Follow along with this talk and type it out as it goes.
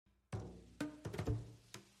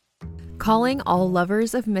Calling all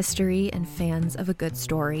lovers of mystery and fans of a good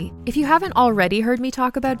story. If you haven't already heard me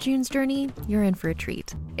talk about June's Journey, you're in for a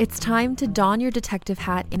treat. It's time to don your detective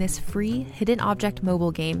hat in this free hidden object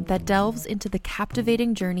mobile game that delves into the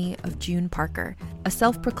captivating journey of June Parker, a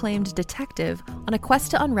self-proclaimed detective on a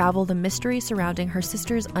quest to unravel the mystery surrounding her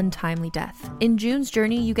sister's untimely death. In June's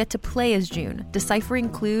Journey, you get to play as June, deciphering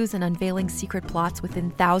clues and unveiling secret plots within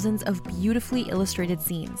thousands of beautifully illustrated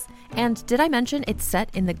scenes. And did I mention it's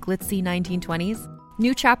set in the glitzy 1920s?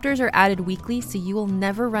 New chapters are added weekly, so you will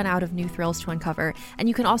never run out of new thrills to uncover, and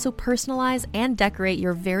you can also personalize and decorate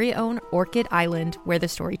your very own Orchid Island where the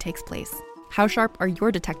story takes place. How sharp are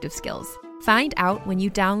your detective skills? Find out when you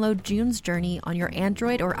download June's Journey on your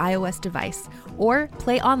Android or iOS device, or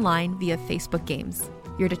play online via Facebook Games.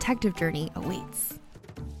 Your detective journey awaits.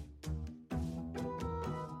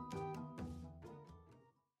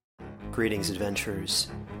 Greetings, adventurers.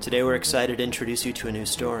 Today we're excited to introduce you to a new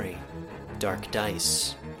story, Dark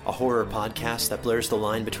Dice, a horror podcast that blurs the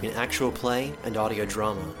line between actual play and audio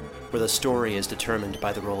drama, where the story is determined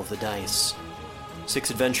by the roll of the dice. 6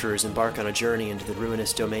 adventurers embark on a journey into the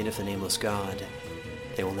ruinous domain of the Nameless God.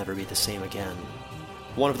 They will never be the same again.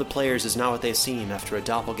 One of the players is not what they seem after a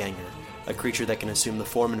doppelganger, a creature that can assume the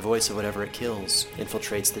form and voice of whatever it kills,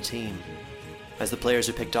 infiltrates the team. As the players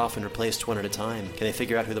are picked off and replaced one at a time, can they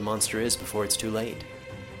figure out who the monster is before it's too late?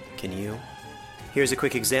 Can you? Here's a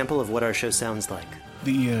quick example of what our show sounds like.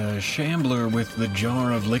 The shambler with the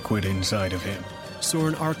jar of liquid inside of him.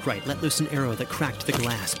 Soren Arkwright let loose an arrow that cracked the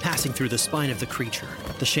glass, passing through the spine of the creature.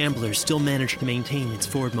 The shambler still managed to maintain its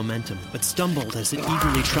forward momentum, but stumbled as it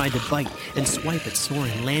eagerly tried to bite and swipe at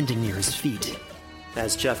Soren, landing near his feet.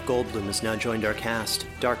 As Jeff Goldblum has now joined our cast,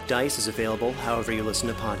 Dark Dice is available however you listen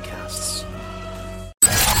to podcasts.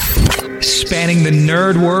 Spanning the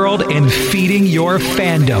nerd world and feeding your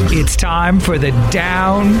fandom. It's time for the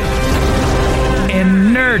Down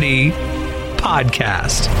and Nerdy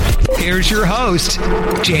podcast. Here's your host,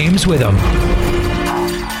 James Witham.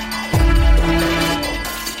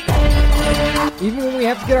 Even when we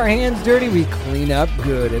have to get our hands dirty, we clean up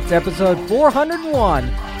good. It's episode 401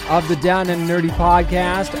 of the Down and Nerdy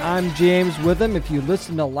podcast. I'm James Witham. If you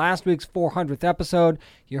listened to last week's 400th episode,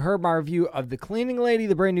 you heard my review of The Cleaning Lady,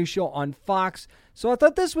 the brand new show on Fox. So I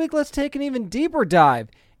thought this week let's take an even deeper dive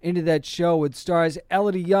into that show with stars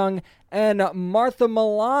Elodie Young and Martha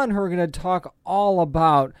Millan, who are going to talk all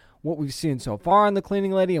about what we've seen so far on The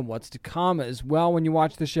Cleaning Lady and what's to come as well when you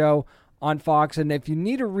watch the show on Fox. And if you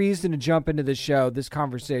need a reason to jump into the show, this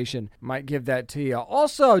conversation might give that to you.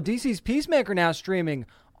 Also, DC's Peacemaker now streaming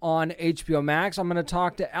on HBO Max. I'm going to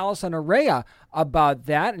talk to Alison Araya about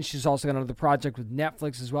that, and she's also got another project with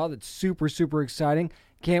Netflix as well that's super, super exciting.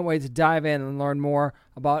 Can't wait to dive in and learn more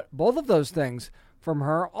about both of those things from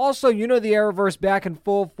her. Also, you know, the Arrowverse back in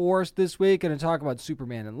full force this week. Going to talk about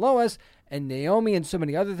Superman and Lois and Naomi and so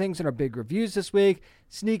many other things in our big reviews this week.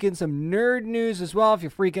 Sneak in some nerd news as well. If you're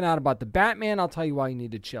freaking out about the Batman, I'll tell you why you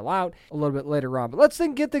need to chill out a little bit later on. But let's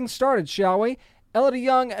then get things started, shall we? Elodie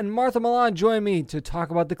Young and Martha Millan join me to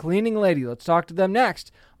talk about The Cleaning Lady. Let's talk to them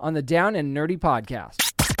next on the Down and Nerdy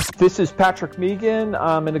podcast. This is Patrick Megan.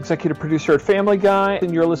 I'm an executive producer at Family Guy,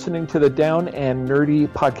 and you're listening to the Down and Nerdy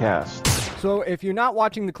podcast. So if you're not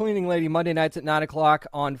watching The Cleaning Lady Monday nights at 9 o'clock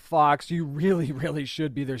on Fox, you really, really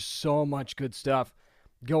should be. There's so much good stuff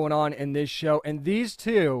going on in this show. And these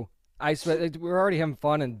two, we're already having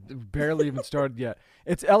fun and barely even started yet.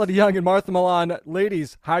 It's Elodie Young and Martha Millan.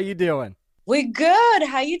 Ladies, how you doing? We're good.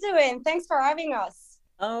 How you doing? Thanks for having us.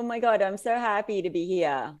 Oh my God, I'm so happy to be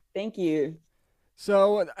here. Thank you.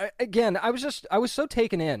 So again, I was so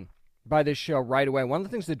taken in by this show right away. One of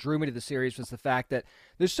the things that drew me to the series was the fact that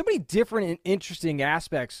there's so many different and interesting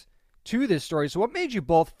aspects to this story. So what made you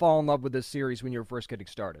both fall in love with this series when you were first getting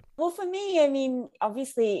started? Well, for me, I mean,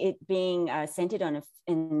 obviously it being centered on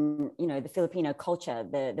the Filipino culture,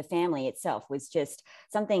 the family itself was just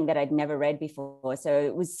something that I'd never read before. So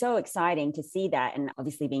it was so exciting to see that. And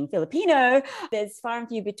obviously being Filipino, there's far and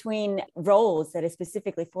few between roles that are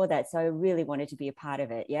specifically for that. So I really wanted to be a part of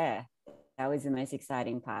it. Yeah. That was the most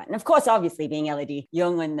exciting part. And of course, obviously being Elodie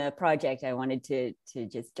Young on the project, I wanted to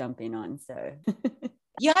just jump in on. So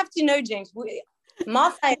you have to know, James,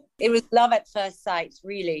 Martha, it was love at first sight,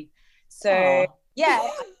 really. So yeah,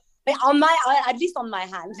 at least on my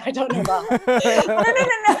hand. I don't know about her.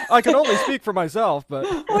 No. I can only speak for myself, but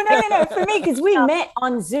no, for me, because we met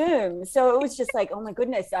on Zoom, so it was just like, oh my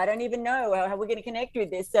goodness, I don't even know how we're going to connect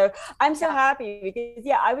with this. So I'm so happy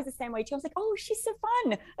because I was the same way too. I was like, oh, she's so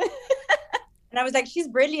fun. And I was like, she's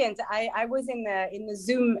brilliant. I was in the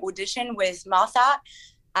Zoom audition with Martha,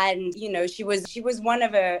 And she was one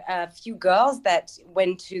of a few girls that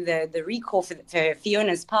went to the recall for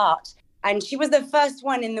Fiona's part, and she was the first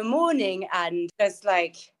one in the morning, and just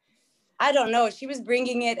like, I don't know, she was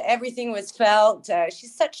bringing it. Everything was felt.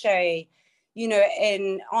 She's such a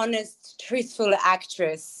an honest, truthful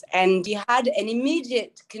actress, and you had an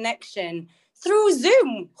immediate connection through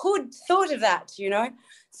Zoom. Who'd thought of that?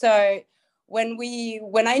 So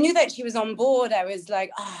when I knew that she was on board, I was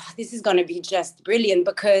like, this is going to be just brilliant,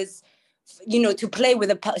 because to play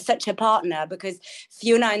with such a partner, because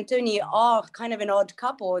Fiona and Tony are kind of an odd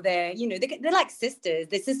couple. They're they're like sisters.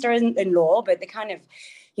 They're sister-in-law, but they're kind of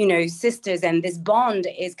sisters, and this bond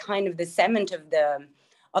is kind of the cement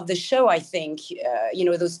of the show, I think.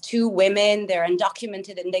 Those two women, they're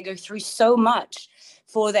undocumented, and they go through so much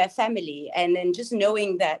for their family, and then just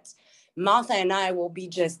knowing that Martha and I will be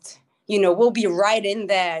just we'll be right in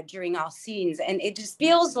there during our scenes. And it just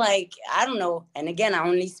feels like, I don't know. And again, I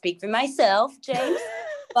only speak for myself, James,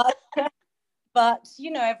 but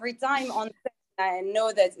every time on set, I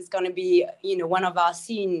know that it's going to be, one of our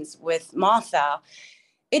scenes with Martha.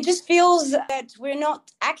 It just feels that we're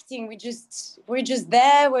not acting. We're just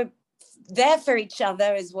there. We're there for each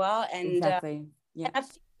other as well. And exactly. And I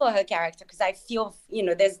feel for her character, because I feel,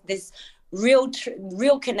 there's this real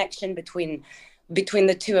connection between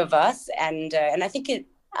the two of us, and I think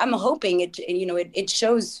I'm hoping it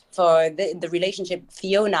shows for the relationship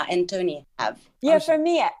Fiona and Tony have. Yeah, for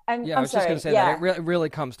me, I'm just going to say that it really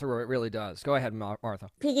comes through. It really does. Go ahead, Martha.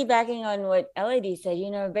 Piggybacking on what Elodie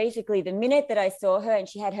said, basically the minute that I saw her and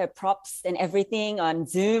she had her props and everything on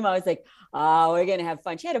Zoom, I was like, oh, we're going to have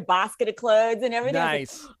fun. She had a basket of clothes and everything.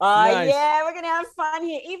 Nice. Nice. Yeah, we're going to have fun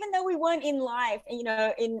here. Even though we weren't in live,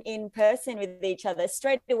 in person with each other,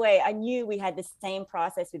 straight away, I knew we had the same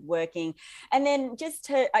process with working. And then just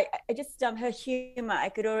her, her humor, I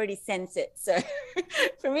could already sense it. So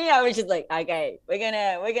for me, I was just like, okay, we're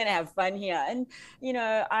gonna have fun here. And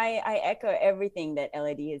I echo everything that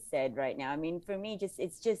Elodie has said right now. I mean, for me,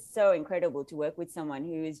 it's just so incredible to work with someone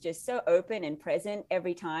who is just so open and present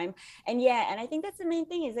every time. And I think that's the main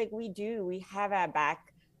thing, is like we have our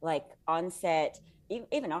back, like on set,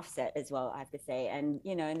 even offset as well, I have to say. And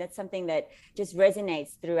and that's something that just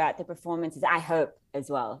resonates throughout the performances, I hope, as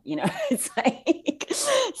well. It's like,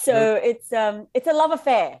 so it's a love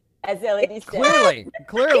affair, as Elodie said.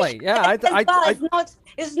 Clearly, yeah.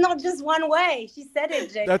 It's not just one way. She said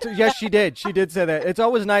it, Jake. Yes, she did. She did say that. It's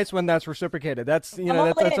always nice when that's reciprocated. That's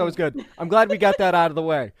that's always good. I'm glad we got that out of the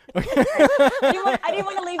way. I didn't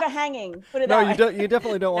want to leave her hanging. Put it no, that way. You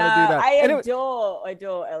definitely don't want to do that. I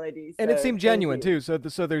adore Elodie. And it seemed genuine too. So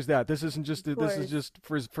there's that. This isn't just this is just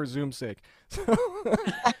for Zoom's sake. So.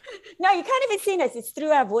 No, you can't even see us. It's through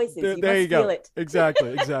our voices. There you go. Feel it.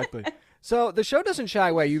 Exactly. So the show doesn't shy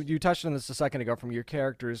away. You touched on this a second ago, from your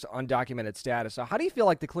character's undocumented status. So how do you feel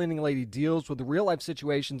like the cleaning lady deals with the real life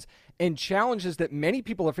situations and challenges that many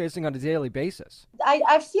people are facing on a daily basis?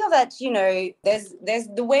 I feel that, there's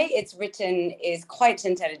the way it's written is quite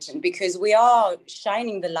intelligent, because we are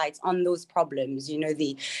shining the light on those problems.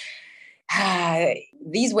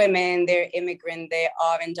 These women, they're immigrant, they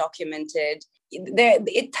are undocumented.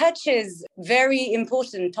 It touches very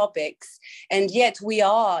important topics, and yet we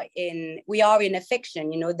are in a fiction.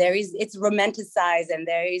 It's romanticized, and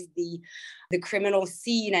there is the criminal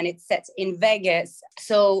scene, and it's set in Vegas.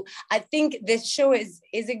 So I think this show is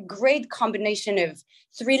a great combination of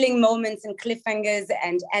thrilling moments and cliffhangers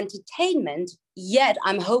and entertainment. Yet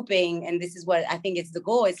I'm hoping, and this is what I think is the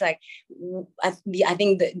goal, it's like, I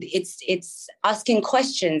think that it's asking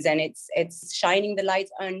questions, and it's shining the light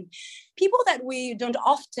on people that we don't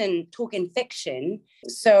often talk in fiction.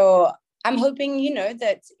 So I'm hoping,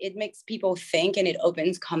 that it makes people think, and it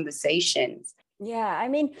opens conversations. Yeah, I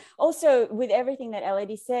mean, also with everything that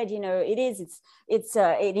Elodie said,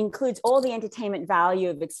 it includes all the entertainment value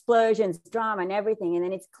of explosions, drama, and everything, and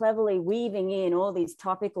then it's cleverly weaving in all these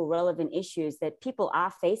topical, relevant issues that people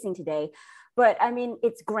are facing today. But I mean,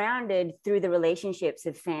 it's grounded through the relationships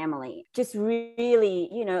of family, just really,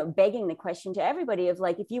 begging the question to everybody of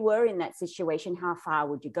like, if you were in that situation, how far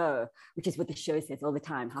would you go? Which is what the show says all the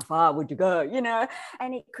time. How far would you go?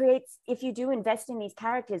 And it creates, if you do invest in these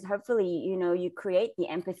characters, hopefully, you create the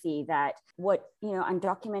empathy that what,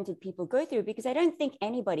 undocumented people go through, because I don't think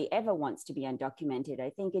anybody ever wants to be undocumented. I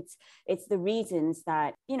think it's the reasons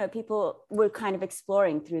that, people were kind of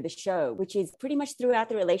exploring through the show, which is pretty much throughout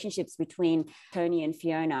the relationships between between Tony and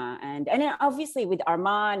Fiona, and then obviously with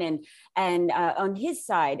Armand and on his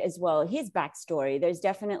side as well, his backstory. There's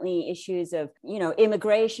definitely issues of, you know,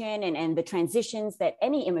 immigration and the transitions that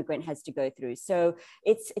any immigrant has to go through. So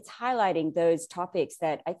it's highlighting those topics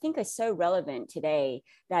that I think are so relevant today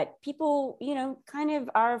that people, you know, kind of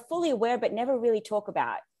are fully aware but never really talk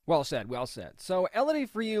about. Well said, well said. So, Elodie,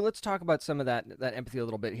 for you, let's talk about some of that empathy a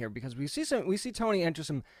little bit here, because we see Tony enter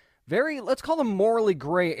some very, let's call them morally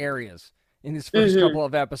gray areas in these first couple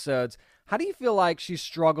of episodes. How do you feel like she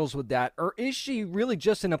struggles with that, or is she really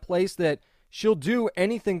just in a place that she'll do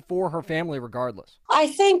anything for her family regardless? I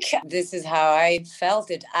think this is how I felt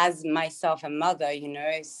it as myself a mother, you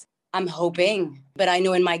know. I'm hoping, but I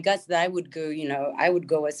know in my guts that I would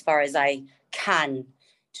go as far as I can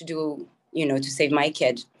to do, you know, to save my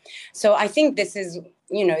kid. So I think this is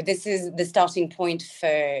the starting point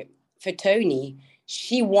for Tony.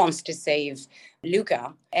 She wants to save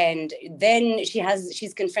Luca, and then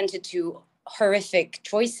she's confronted to horrific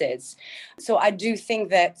choices. So I do think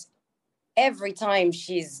that every time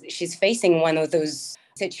she's facing one of those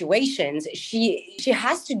situations, she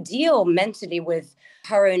has to deal mentally with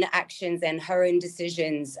her own actions and her own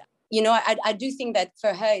decisions. You know, I do think that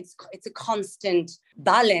for her, it's a constant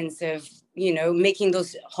balance of, you know, making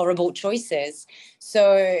those horrible choices.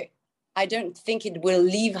 So I don't think it will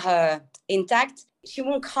leave her intact. She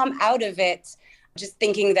won't come out of it just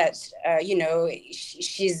thinking that, you know,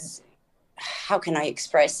 she's, how can I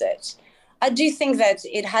express it? I do think that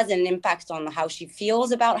it has an impact on how she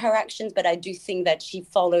feels about her actions, but I do think that she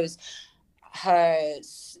follows her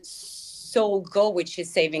sole goal, which is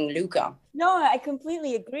saving Luca. No, I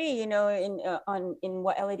completely agree. You know, in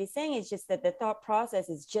what Elodie is saying is just that the thought process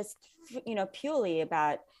is just, you know, purely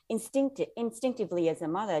about instinctively as a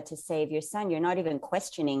mother to save your son. You're not even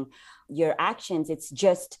questioning your actions. It's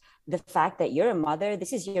just the fact that you're a mother.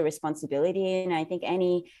 This is your responsibility. And I think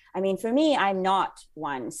for me, I'm not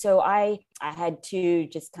one. So I had to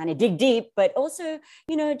just kind of dig deep, but also,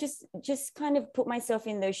 you know, just kind of put myself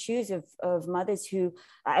in those shoes of mothers who,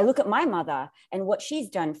 I look at my mother and what she's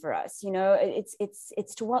done for us. You know,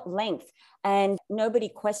 it's to what length, and nobody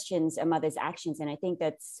questions a mother's actions. And I think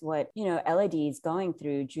that's what, you know, Elodie is going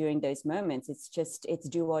through during those moments. It's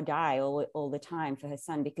do or die all the time for her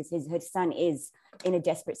son, because her son is in a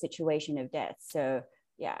desperate situation of death. So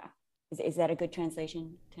yeah. Is that a good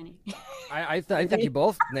translation, Tony? I think you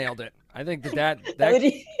both nailed it. I think that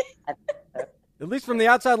at least from the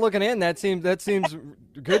outside looking in, that seems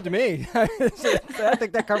good to me. I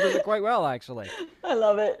think that covers it quite well, actually. I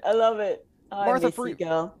love it. Oh, Martha,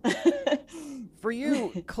 girl. For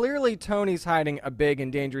you, clearly Tony's hiding a big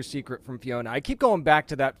and dangerous secret from Fiona. I keep going back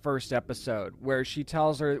to that first episode where she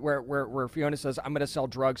tells her, where Fiona says, I'm going to sell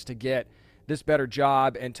drugs to get this better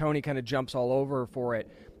job, and Tony kind of jumps all over her for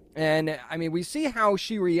it. And, I mean, we see how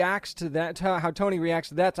she reacts to that, how Tony reacts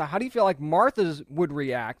to that. So how do you feel like Martha would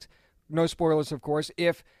react, no spoilers, of course,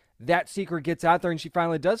 if that secret gets out there and she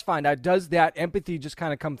finally does find out? Does that empathy just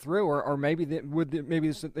kind of come through, or maybe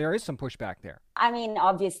there is some pushback there? I mean,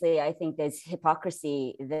 obviously, I think there's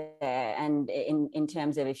hypocrisy there, and in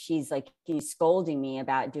terms of if she's like, scolding me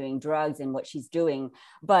about doing drugs and what she's doing,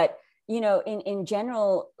 but you know, in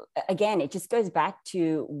general, again, it just goes back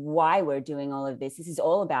to why we're doing all of this. This is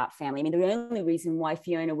all about family. I mean, the only reason why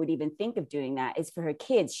Fiona would even think of doing that is for her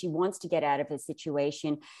kids. She wants to get out of her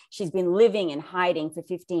situation. She's been living and hiding for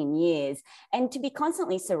 15 years. And to be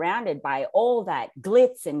constantly surrounded by all that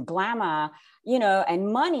glitz and glamour, you know,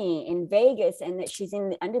 and money in Vegas, and that she's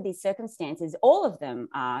under these circumstances, all of them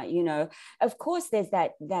are, you know, of course, there's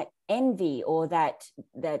that envy or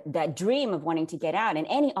that dream of wanting to get out, and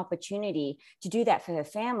any opportunity to do that for her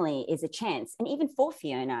family is a chance. And even for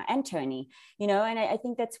Fiona and Tony, you know, and I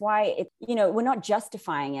think that's why we're not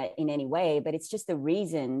justifying it in any way, but it's just the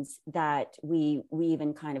reasons that we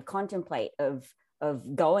even kind of contemplate of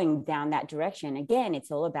going down that direction. Again,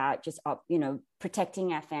 it's all about just, you know,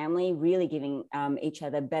 protecting our family, really giving each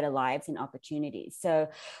other better lives and opportunities. So,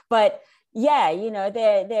 but yeah, you know,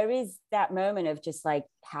 there is that moment of just like,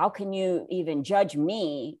 how can you even judge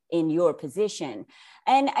me in your position?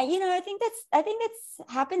 And you know, I think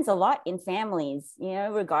that's happens a lot in families, you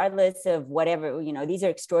know, regardless of whatever, you know, these are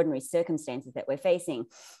extraordinary circumstances that we're facing,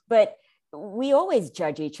 but we always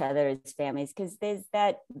judge each other as families because there's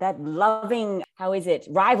that loving,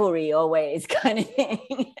 rivalry always kind of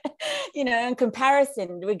thing, you know, in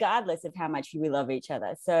comparison, regardless of how much we love each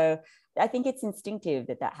other. So I think it's instinctive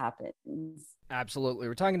that happens. Absolutely.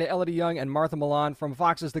 We're talking to Elodie Yung and Martha Millan from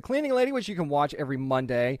Fox's The Cleaning Lady, which you can watch every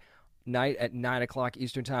Monday, night at 9 o'clock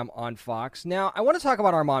Eastern Time on Fox. Now, I want to talk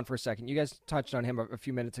about Armand for a second. You guys touched on him a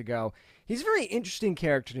few minutes ago. He's a very interesting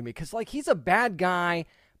character to me because, like, he's a bad guy,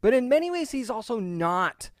 but in many ways he's also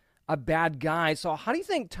not a bad guy. So how do you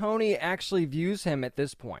think Tony actually views him at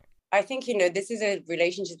this point? I think, this is a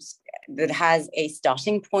relationship that has a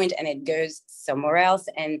starting point and it goes somewhere else.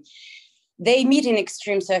 And they meet in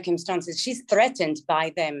extreme circumstances. She's threatened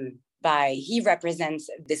by them. He represents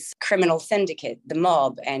this criminal syndicate, the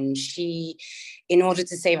mob. And she, in order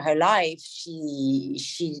to save her life, she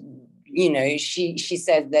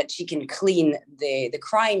said that she can clean the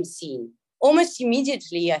crime scene. Almost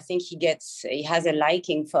immediately, I think he has a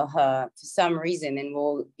liking for her for some reason, and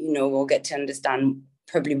we'll get to understand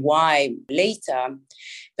probably why later.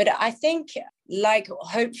 But I think, like,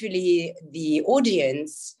 hopefully the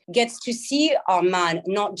audience gets to see Armand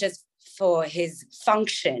not just for his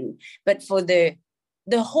function, but for the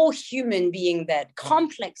whole human being, that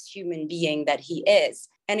complex human being that he is.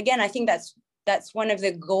 And again, I think that's one of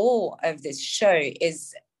the goal of this show,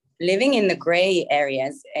 is living in the gray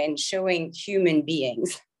areas and showing human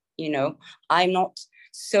beings. I'm not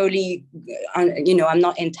solely, I'm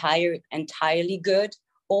not entirely good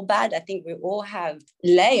or bad. I think we all have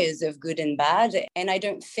layers of good and bad. And I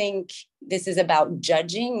don't think this is about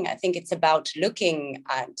judging. I think it's about looking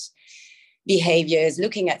at behaviors,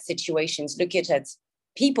 looking at situations, looking at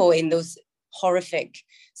people in those horrific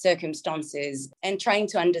circumstances and trying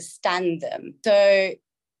to understand them. So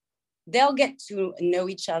they'll get to know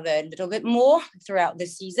each other a little bit more throughout the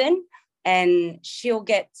season, and she'll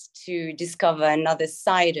get to discover another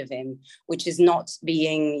side of him, which is not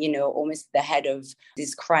being, almost the head of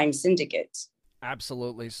this crime syndicate.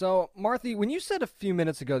 Absolutely. So, Martha, when you said a few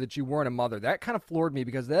minutes ago that you weren't a mother, that kind of floored me,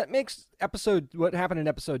 because that makes what happened in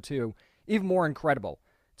episode 2 even more incredible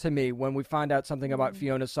to me, when we find out something about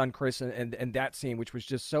Fiona's son, Chris, and that scene, which was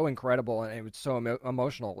just so incredible, and it was so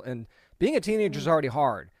emotional. And being a teenager is already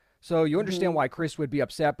hard. So you understand why Chris would be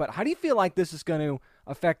upset, but how do you feel like this is going to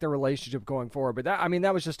affect their relationship going forward? But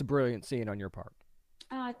that was just a brilliant scene on your part.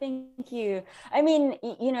 Oh, thank you. I mean,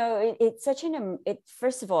 it's such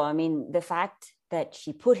first of all, I mean, the fact that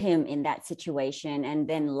she put him in that situation and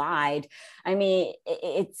then lied, I mean,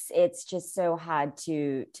 it's just so hard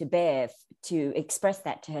to bear, to express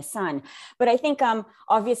that to her son. But I think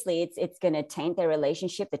obviously it's going to taint their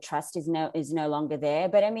relationship. The trust is no longer there.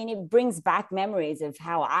 But I mean, it brings back memories of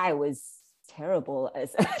how I was terrible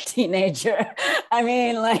as a teenager. I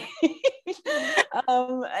mean, like,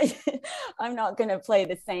 I'm not going to play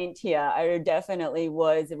the saint here. I definitely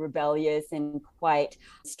was rebellious and quite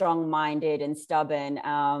strong-minded and stubborn,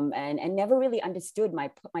 and never really understood my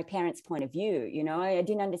parents' point of view. I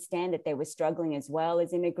didn't understand that they were struggling as well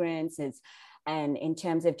as immigrants, and in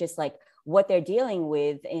terms of just like what they're dealing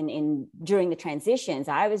with in during the transitions.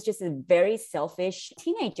 I was just a very selfish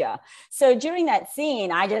teenager. So during that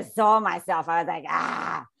scene, I just saw myself. I was like,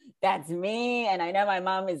 that's me. And I know my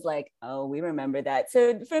mom is like, oh, we remember that.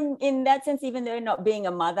 So in that sense, even though not being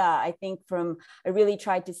a mother, I think I really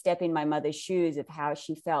tried to step in my mother's shoes of how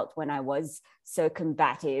she felt when I was so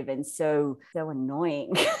combative and so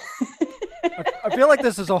annoying. I feel like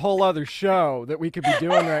this is a whole other show that we could be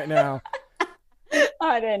doing right now.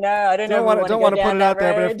 I don't know. Don't want to put it out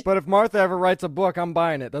there, but if Martha ever writes a book, I'm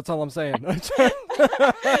buying it. That's all I'm saying. Let's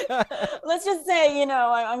just say,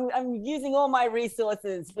 I'm using all my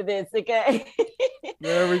resources for this. Okay.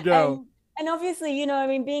 There we go. And obviously,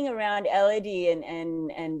 being around Elodie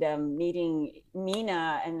and meeting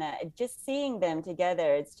Mina and just seeing them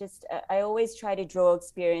together, it's just, I always try to draw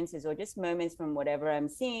experiences or just moments from whatever I'm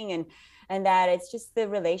seeing, and that it's just the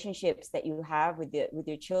relationships that you have with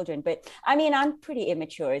your children. But I mean, I'm pretty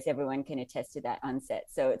immature, as everyone can attest to that on set.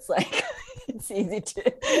 So it's like, it's easy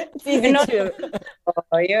to.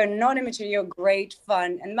 Oh, you're not immature. You're great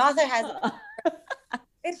fun. And Martha has.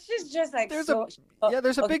 It's just like there's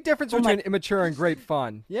a big difference between immature and great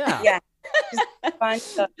fun. Yeah. Yeah. Fun,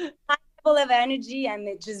 so high level of energy, and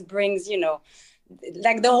it just brings,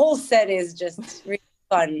 like the whole set is just really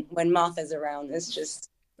fun when Martha's around. It's just.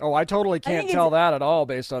 Oh, I totally can't tell that at all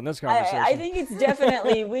based on this conversation. I think it's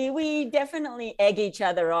definitely, we definitely egg each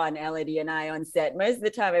other on, Elodie and I, on set. Most of the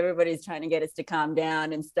time, everybody's trying to get us to calm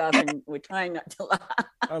down and stuff, and we're trying not to laugh.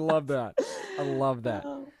 I love that.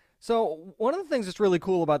 So one of the things that's really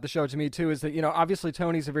cool about the show to me, too, is that, obviously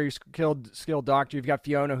Tony's a very skilled doctor. You've got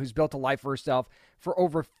Fiona, who's built a life for herself for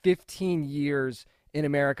over 15 years in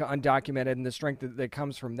America, undocumented, and the strength that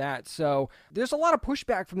comes from that. So there's a lot of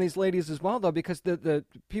pushback from these ladies as well, though, because the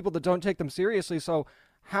people that don't take them seriously. So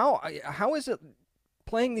how is it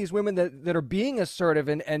playing these women that are being assertive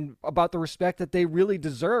and about the respect that they really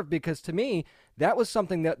deserve, because to me, that was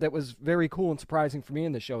something that was very cool and surprising for me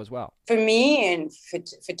in the show as well. For me and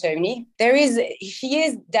for Tony, she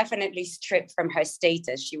is definitely stripped from her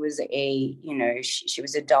status. She was she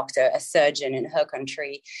was a doctor, a surgeon in her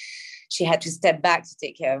country. She had to step back to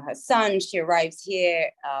take care of her son. She arrives here.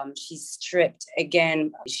 She's stripped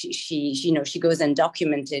again. She goes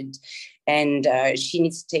undocumented, and she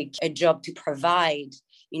needs to take a job to provide,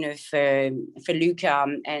 for Luca.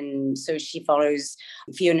 And so she follows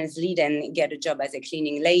Fiona's lead and get a job as a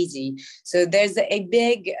cleaning lady. So there's a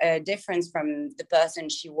big difference from the person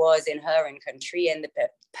she was in her own country and the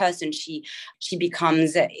person she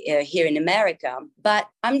becomes here in America. But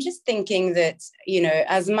I'm just thinking that,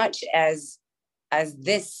 as much as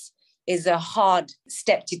this is a hard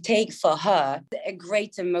step to take for her, a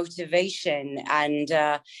greater motivation. And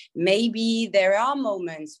maybe there are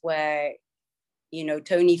moments where,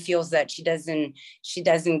 Tony feels that she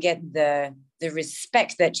doesn't get the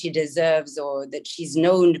respect that she deserves or that she's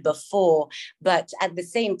known before. But at the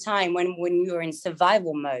same time, when you're in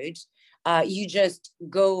survival mode, you just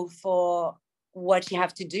go for what you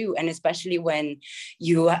have to do. And especially when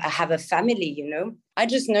you have a family, I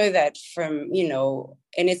just know that from,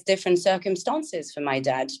 and it's different circumstances for my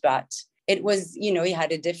dad, but it was, he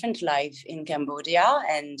had a different life in Cambodia.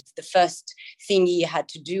 And the first thing he had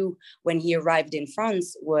to do when he arrived in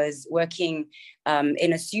France was working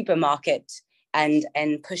in a supermarket and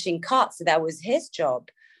pushing carts. So that was his job.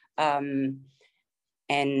 And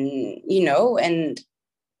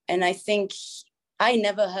I think I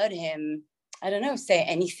never heard him, say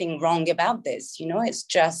anything wrong about this. It's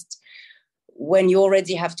just when you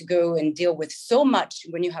already have to go and deal with so much,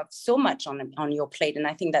 when you have so much on your plate. And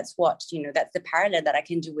I think that's what, that's the parallel that I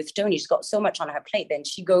can do with Tony. She's got so much on her plate. Then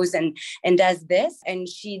she goes and does this, and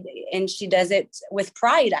she does it with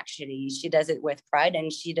pride, actually. She does it with pride,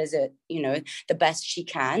 and she does it, the best she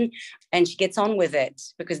can. And she gets on with it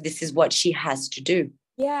because this is what she has to do.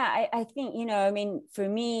 Yeah, I think, for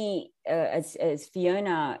me, as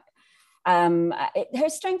Fiona, her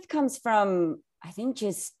strength comes from, I think,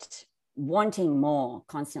 just wanting more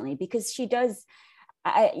constantly, because she does,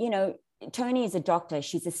 Tony is a doctor,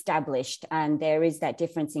 she's established, and there is that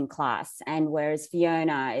difference in class. And whereas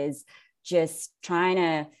Fiona is just trying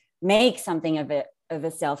to make something of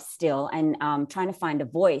herself still, and trying to find a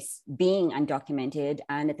voice, being undocumented,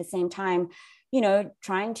 and at the same time,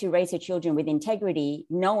 trying to raise her children with integrity,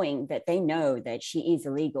 knowing that they know that she is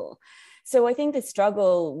illegal. So I think the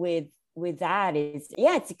struggle with that is,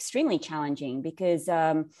 it's extremely challenging, because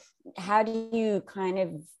how do you kind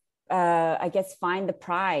of, find the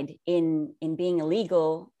pride in being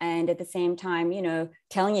illegal, and at the same time,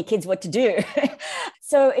 telling your kids what to do.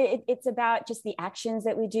 So it's about just the actions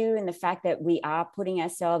that we do, and the fact that we are putting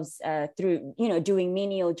ourselves through, doing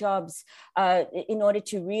menial jobs in order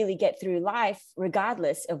to really get through life,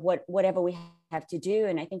 regardless of whatever we have to do.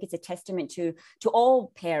 And I think it's a testament to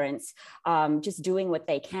all parents, just doing what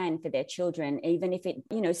they can for their children, even if it,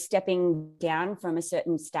 stepping down from a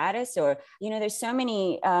certain status. Or, there's so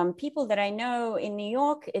many people that I know in New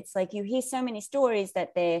York. It's like you hear so many stories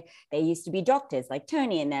that they used to be doctors, like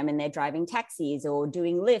Tony and them, and they're driving taxis or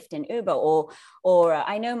doing Lyft and Uber. Or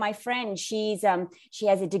I know my friend, she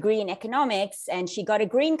has a degree in economics, and she got a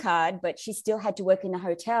green card, but she still had to work in a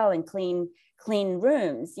hotel and clean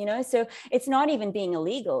rooms, so it's not even being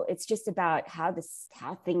illegal. It's just about how the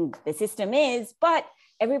system is, but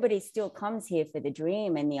everybody still comes here for the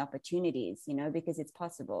dream and the opportunities, because it's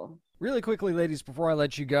possible. Really quickly, ladies, before I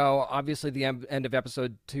let you go, obviously the end of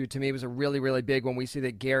episode 2 to me was a really, really big one. We see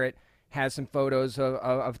that Garrett has some photos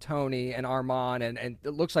of Tony and Armand, and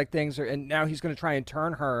it looks like things are, and now he's going to try and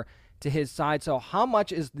turn her to his side. So how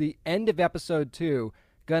much is the end of episode 2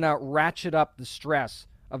 going to ratchet up the stress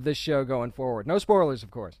of this show going forward? No spoilers,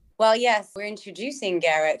 of course. Well, yes, we're introducing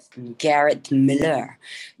Garrett Miller.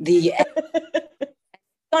 It's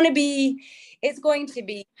going to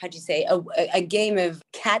be, a game of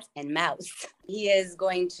cat and mouse. He is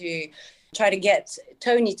going to try to get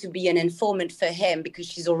Tony to be an informant for him, because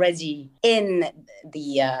she's already in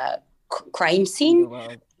the crime scene,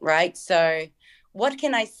 right? So what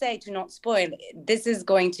can I say to not spoil? This is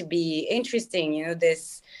going to be interesting,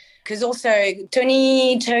 this. Because also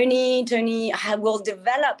Tony will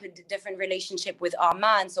develop a different relationship with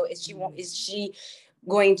Armand. So is she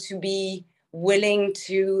going to be willing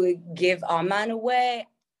to give Armand away?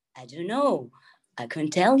 I don't know. I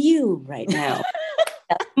can't tell you right now.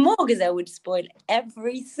 more because I would spoil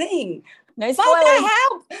everything. No What spoilers.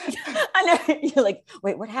 the hell? I know. You're like,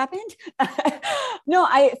 wait, what happened? No,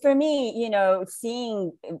 for me,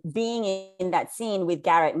 being in that scene with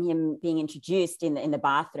Garrett and him being introduced in the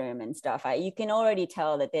bathroom and stuff, you can already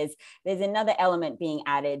tell that there's another element being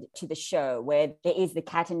added to the show where there is the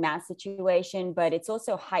cat and mouse situation, but it's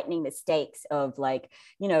also heightening the stakes of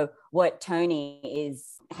what Tony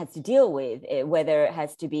has to deal with, whether it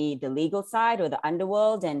has to be the legal side or the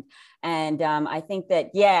underworld. And I think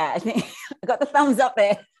that, I think I got the thumbs up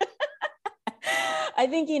there. I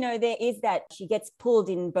think, there is that she gets pulled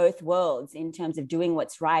in both worlds in terms of doing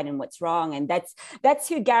what's right and what's wrong. And that's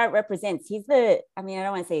who Garrett represents. He's I don't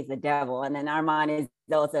want to say he's the devil, and then Armand is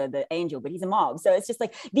also the angel, but he's a mob. So it's just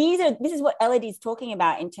like, this is what Elodie's talking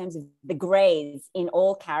about in terms of the grays in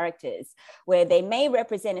all characters, where they may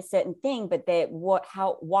represent a certain thing, but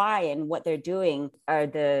why and what they're doing are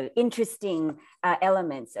the interesting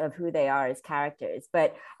elements of who they are as characters.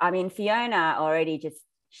 But I mean, Fiona already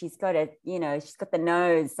she's got the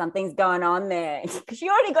nose, something's going on there. She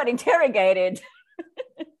already got interrogated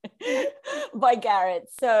by Garrett.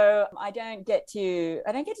 So I don't get to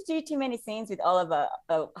do too many scenes with Oliver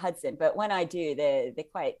Hudson, but when I do, they're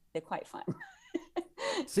quite fun.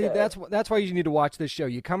 See, that's why you need to watch this show.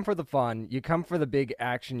 You come for the fun, you come for the big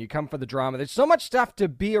action, you come for the drama. There's so much stuff to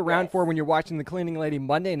be around for when you're watching The Cleaning Lady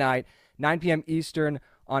Monday night, 9 p.m. Eastern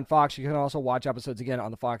on Fox. You can also watch episodes again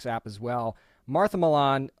on the Fox app as well. Martha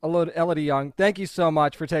Millan, Elodie Young, thank you so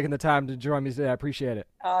much for taking the time to join me today. I appreciate it.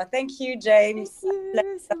 Oh, thank you, James. Thank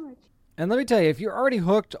you so much. And let me tell you, if you're already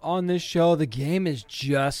hooked on this show, the game is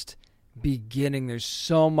just beginning. There's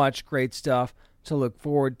so much great stuff to look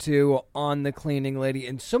forward to on The Cleaning Lady,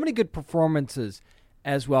 and so many good performances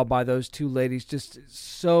as well by those two ladies. Just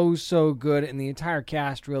so good, and the entire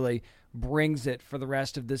cast really brings it for the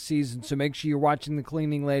rest of the season. So make sure you're watching The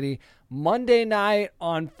Cleaning Lady Monday night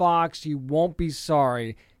on Fox. You won't be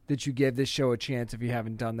sorry that you gave this show a chance if you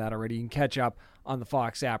haven't done that already. You can catch up on the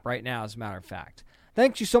Fox app right now, as a matter of fact.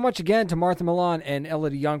 Thank you so much again to Martha Millan and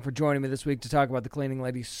Elodie Young for joining me this week to talk about The Cleaning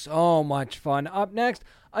Lady. So much fun. Up next,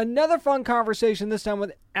 another fun conversation, this time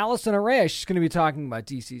with Allison Araya. She's going to be talking about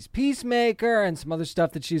DC's Peacemaker and some other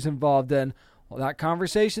stuff that she's involved in. Well, that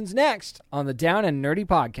conversation's next on the Down and Nerdy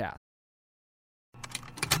Podcast.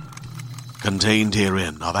 Contained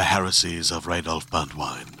herein are the heresies of Radolf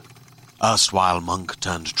Burntwine, erstwhile monk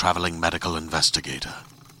turned traveling medical investigator.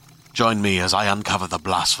 Join me as I uncover the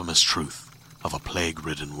blasphemous truth of a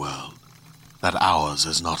plague-ridden world, that ours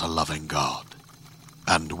is not a loving God,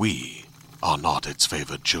 and we are not its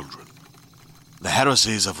favored children. The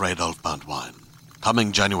heresies of Radolf Burntwine,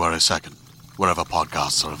 coming January 2nd, wherever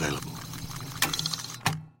podcasts are available.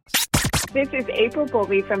 This is April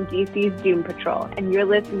Bowlby from DC's Doom Patrol, and you're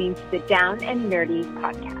listening to the Down and Nerdy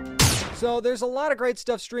Podcast. So there's a lot of great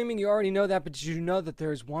stuff streaming. You already know that, but did you know that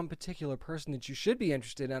there's one particular person that you should be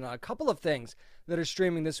interested in? A couple of things that are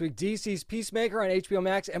streaming this week. DC's Peacemaker on HBO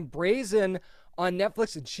Max and Brazen on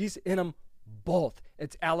Netflix, and she's in them both.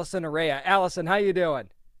 It's Allison Araya. Allison, how you doing?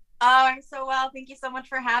 Oh, I'm so well. Thank you so much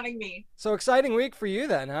for having me. So exciting week for you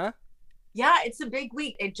then, huh? Yeah, it's a big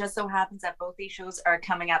week. It just so happens that both these shows are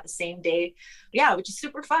coming out the same day. Yeah, which is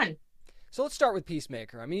super fun. So let's start with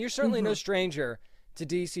Peacemaker. I mean, you're certainly no stranger to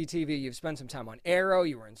DC TV. You've spent some time on Arrow.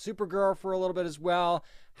 You were in Supergirl for a little bit as well.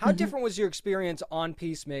 How different was your experience on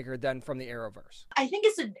Peacemaker than from the Arrowverse? I think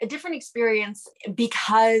it's a different experience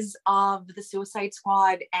because of the Suicide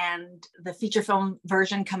Squad and the feature film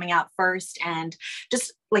version coming out first, and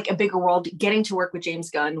just like a bigger world. Getting to work with James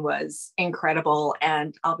Gunn was incredible,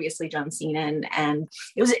 and obviously John Cena, and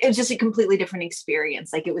it was just a completely different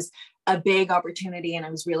experience. Like, it was a big opportunity, and I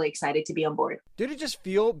was really excited to be on board. Did it just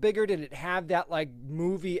feel bigger? Did it have that like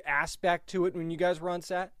movie aspect to it when you guys were on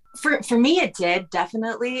set? For me, it did,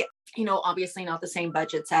 definitely. You know, obviously not the same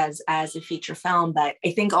budgets as a feature film, but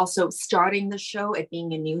I think also starting the show, it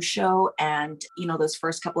being a new show, and, you know, those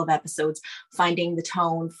first couple of episodes, finding the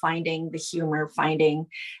tone, finding the humor, finding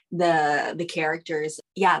the characters.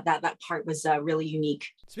 Yeah, that part was really unique.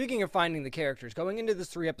 Speaking of finding the characters, going into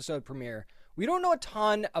this 3-episode premiere, we don't know a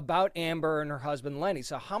ton about Amber and her husband, Lenny.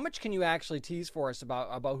 So how much can you actually tease for us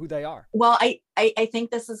about who they are? Well, I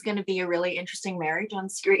think this is going to be a really interesting marriage on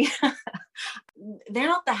screen. They're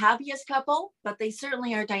not the happiest couple, but they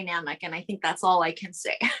certainly are dynamic. And I think that's all I can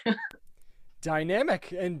say.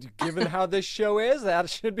 Dynamic. And given how this show is, that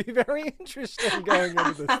should be very interesting going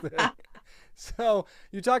into this thing. So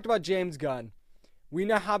you talked about James Gunn. We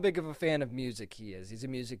know how big of a fan of music he is. He's a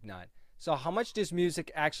music nut. So how much does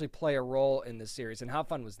music actually play a role in this series, and how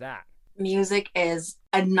fun was that? Music is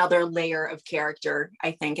another layer of character,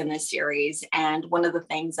 I think, in this series. And one of the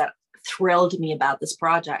things that thrilled me about this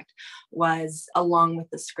project was, along with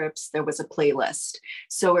the scripts, there was a playlist.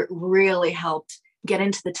 So it really helped get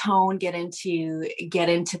into the tone, get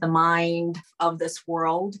into the mind of this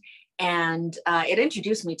world. And it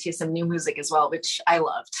introduced me to some new music as well, which I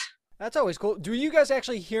loved. That's always cool. Do you guys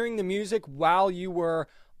actually hearing the music while you were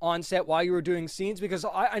on set, while you were doing scenes? Because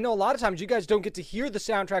I know a lot of times you guys don't get to hear the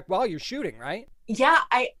soundtrack while you're shooting, right? Yeah,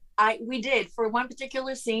 we did. For one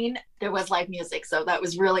particular scene, there was live music. So that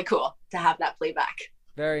was really cool to have that playback.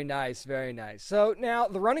 Very nice, very nice. So now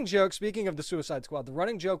the running joke, speaking of the Suicide Squad, the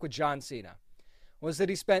running joke with John Cena was that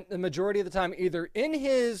he spent the majority of the time either in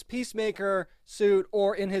his Peacemaker suit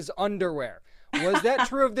or in his underwear. Was that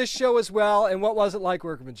true of this show as well? And what was it like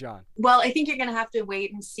working with John? Well, I think you're going to have to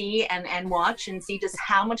wait and see and watch and see just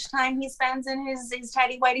how much time he spends in his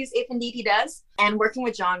tidy whities, if indeed he does. And working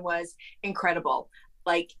with John was incredible,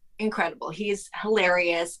 like incredible. He's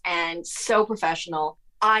hilarious and so professional.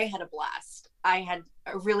 I had a blast. I had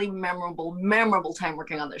a really memorable time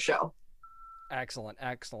working on this show. Excellent,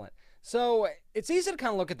 excellent. So it's easy to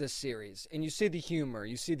kind of look at this series and you see the humor,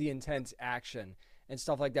 you see the intense action and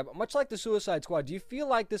stuff like that. But much like the Suicide Squad, do you feel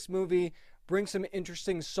like this movie brings some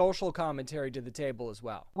interesting social commentary to the table as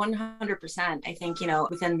well? 100%. I think,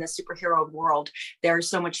 within the superhero world, there's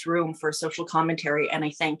so much room for social commentary. And I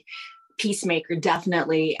think Peacemaker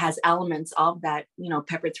definitely has elements of that,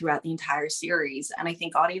 peppered throughout the entire series. And I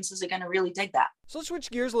think audiences are going to really dig that. So let's switch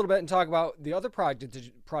gears a little bit and talk about the other project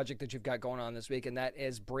that you've got going on this week, and that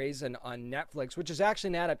is Brazen on Netflix, which is actually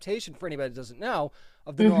an adaptation, for anybody that doesn't know,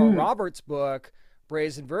 of the Nora Roberts book,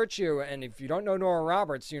 Brazen Virtue. And if you don't know Nora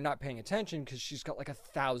Roberts, you're not paying attention because she's got like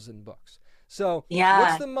 1,000 books. So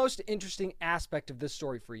what's the most interesting aspect of this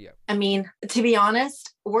story for you? I mean, to be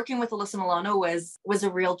honest, working with Alyssa Milano was a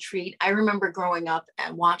real treat. I remember growing up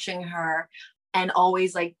and watching her and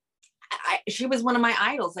always she was one of my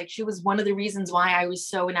idols. Like, she was one of the reasons why I was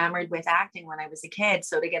so enamored with acting when I was a kid.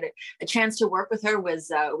 So to get a chance to work with her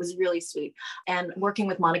was really sweet. And working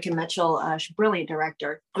with Monica Mitchell, she's a brilliant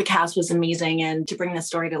director. The cast was amazing, and to bring this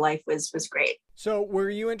story to life was great. So were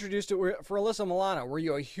you introduced to, for Alyssa Milano, were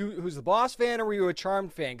you a Who's the Boss fan, or were you a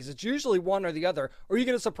Charmed fan? Because it's usually one or the other. Or are you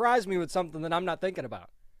going to surprise me with something that I'm not thinking about?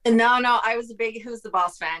 No, I was a big Who's the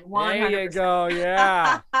Boss fan. 100%. There you go.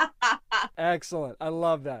 Yeah. Excellent. I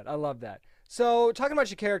love that. So talking about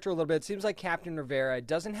your character a little bit, it seems like Captain Rivera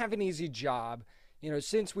doesn't have an easy job.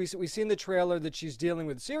 Since we've seen the trailer that she's dealing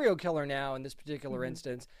with a serial killer now in this particular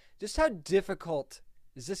instance, just how difficult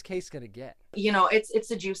is this case going to get? It's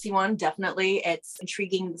a juicy one. Definitely. It's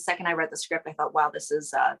intriguing. The second I read the script, I thought, wow, this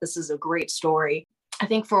is a great story. I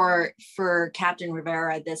think for Captain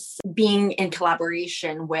Rivera, this being in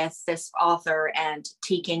collaboration with this author and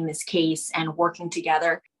taking this case and working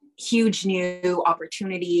together, huge new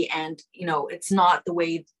opportunity. And, it's not the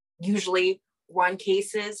way usually run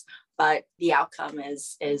cases, but the outcome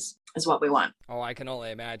is what we want. Oh, I can only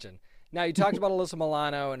imagine. Now, you talked about Alyssa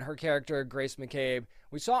Milano and her character, Grace McCabe.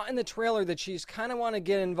 We saw in the trailer that she's kind of want to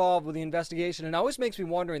get involved with the investigation, and it always makes me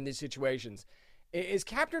wonder in these situations. Is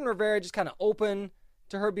Captain Rivera just kind of open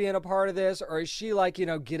to her being a part of this, or is she like,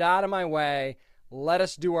 get out of my way, let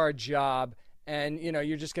us do our job, and,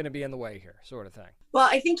 you're just going to be in the way here, sort of thing? Well,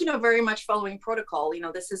 I think, very much following protocol,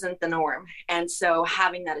 this isn't the norm. And so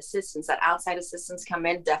having that assistance, that outside assistance come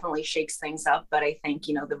in, definitely shakes things up. But I think,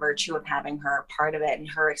 the virtue of having her part of it and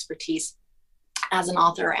her expertise as an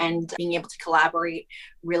author and being able to collaborate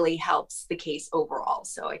really helps the case overall.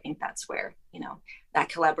 So I think that's where, that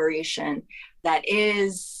collaboration that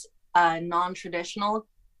is non-traditional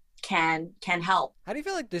can help. How do you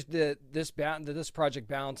feel like this project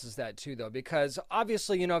balances that too, though? Because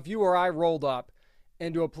obviously, if you or I rolled up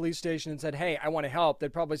into a police station and said, hey, I want to help,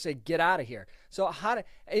 they'd probably say, get out of here. So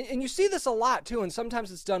and you see this a lot too, and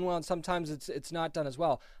sometimes it's done well and sometimes it's not done as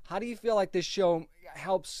well. How do you feel like this show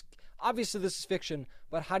helps? Obviously this is fiction,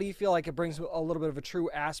 but how do you feel like it brings a little bit of a true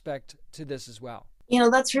aspect to this as well?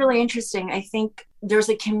 That's really interesting. I think there's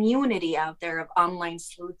a community out there of online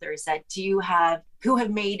sleuthers who have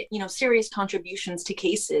made, serious contributions to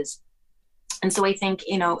cases. And so I think,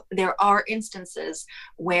 there are instances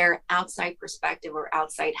where outside perspective or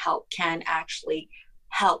outside help can actually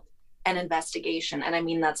help an investigation. And I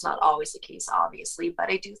mean, that's not always the case, obviously, but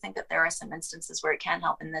I do think that there are some instances where it can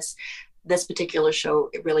help. In this particular show,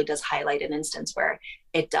 it really does highlight an instance where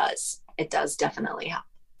it does definitely help.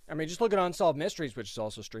 I mean, just look at Unsolved Mysteries, which is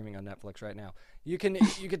also streaming on Netflix right now. You can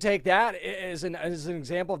take that as an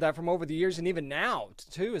example of that from over the years, and even now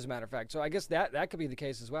too, as a matter of fact. So I guess that could be the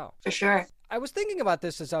case as well. For sure. I was thinking about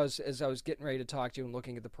this as I was getting ready to talk to you and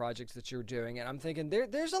looking at the projects that you're doing, and I'm thinking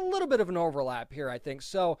there's a little bit of an overlap here, I think.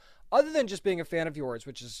 So other than just being a fan of yours,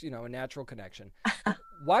 which is, a natural connection,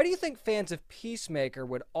 why do you think fans of Peacemaker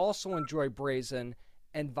would also enjoy Brazen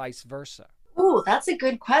and vice versa? Oh, that's a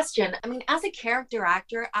good question. I mean, as a character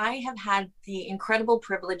actor, I have had the incredible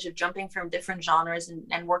privilege of jumping from different genres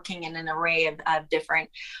and working in an array of different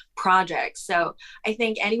projects. So I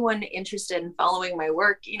think anyone interested in following my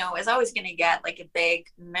work, is always going to get like a big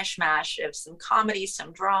mishmash of some comedy,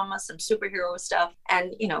 some drama, some superhero stuff.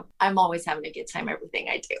 And, I'm always having a good time, everything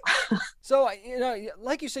I do. So,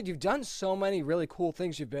 like you said, you've done so many really cool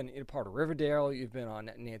things. You've been a part of Riverdale. You've been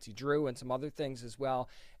on Nancy Drew and some other things as well.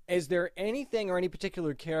 Is there anything or any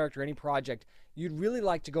particular character, any project you'd really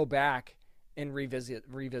like to go back and revisit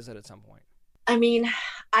at some point? I mean,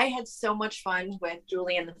 I had so much fun with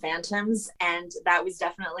Julie and the Phantoms, and that was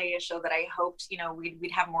definitely a show that I hoped,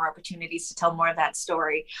 we'd have more opportunities to tell more of that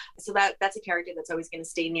story. So that's a character that's always going to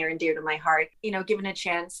stay near and dear to my heart. Given a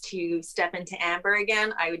chance to step into Amber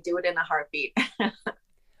again, I would do it in a heartbeat.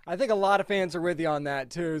 I think a lot of fans are with you on that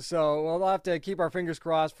too. So we'll have to keep our fingers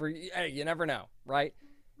crossed for, hey, you never know, right?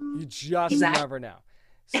 You just never know.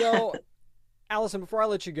 So, Allison, before I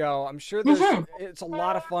let you go, I'm sure it's a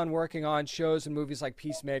lot of fun working on shows and movies like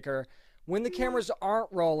Peacemaker. When the cameras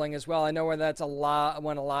aren't rolling as well, I know when a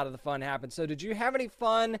lot of the fun happens. So did you have any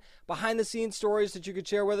fun behind-the-scenes stories that you could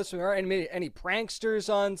share with us? Or any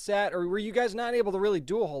pranksters on set? Or were you guys not able to really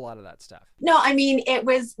do a whole lot of that stuff? No, I mean,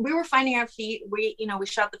 we were finding our feet. We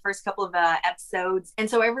shot the first couple of episodes. And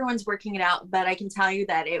so everyone's working it out. But I can tell you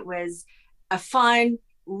that it was a fun,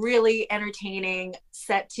 really entertaining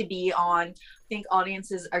set to be on. I think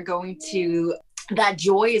audiences are that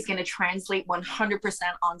joy is going to translate 100%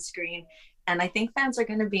 on screen. And I think fans are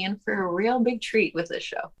going to be in for a real big treat with this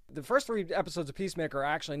show. The first 3 episodes of Peacemaker are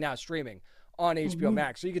actually now streaming on HBO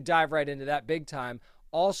Max. So you could dive right into that big time.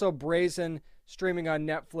 Also Brazen streaming on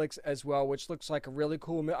Netflix as well, which looks like a really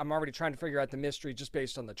cool. I'm already trying to figure out the mystery just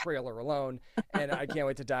based on the trailer alone, and I can't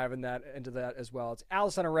wait to dive into that as well. It's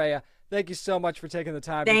Allison Araya. Thank you so much for taking the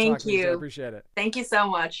time to talk to me. I appreciate it. Thank you so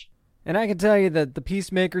much. And I can tell you that the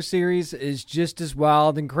Peacemaker series is just as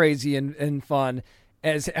wild and crazy and fun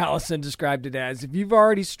as Allison described it as. If you've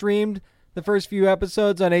already streamed the first few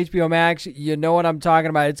episodes on HBO Max, you know what I'm talking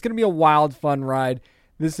about. It's going to be a wild, fun ride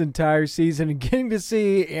this entire season, and getting to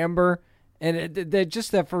see Amber. And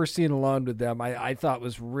just that first scene alone with them, I thought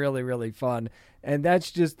was really, really fun. And that's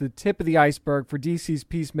just the tip of the iceberg for DC's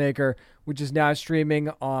Peacemaker, which is now streaming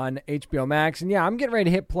on HBO Max. And yeah, I'm getting ready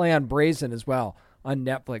to hit play on Brazen as well on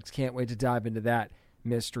Netflix. Can't wait to dive into that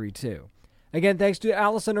mystery too. Again, thanks to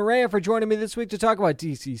Allison Araya for joining me this week to talk about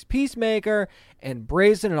DC's Peacemaker and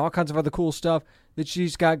Brazen and all kinds of other cool stuff that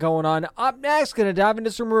she's got going on. Up next, going to dive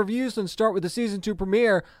into some reviews and start with the Season 2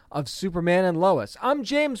 premiere of Superman and Lois. I'm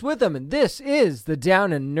James Witham, and this is the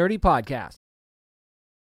Down and Nerdy Podcast.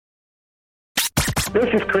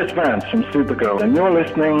 This is Chris Vance from Supergirl, and you're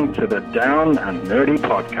listening to the Down and Nerdy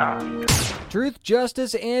Podcast. Truth,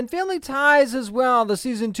 justice, and family ties as well. The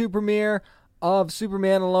Season 2 premiere of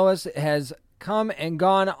Superman and Lois has come and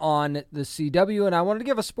gone on the CW, and I wanted to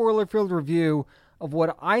give a spoiler-filled review of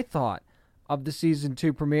what I thought of the Season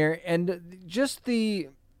 2 premiere, and just the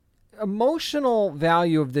emotional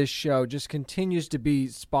value of this show just continues to be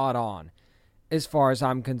spot on as far as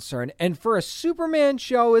I'm concerned. And for a Superman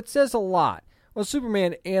show, it says a lot. Well,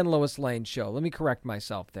 Superman and Lois Lane show, let me correct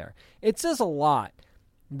myself there. It says a lot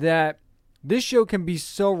that this show can be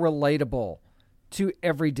so relatable to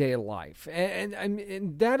everyday life.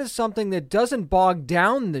 And that is something that doesn't bog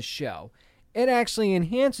down the show. It actually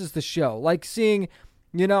enhances the show. Like seeing,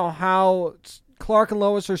 how Clark and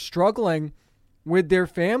Lois are struggling with their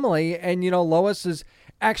family. And, Lois is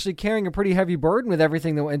actually carrying a pretty heavy burden with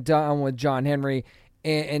everything that went down with John Henry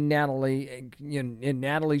and Natalie, and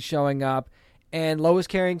Natalie showing up. And Lois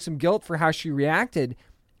carrying some guilt for how she reacted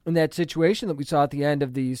in that situation that we saw at the end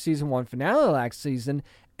of the season 1 finale last season.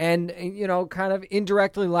 And, kind of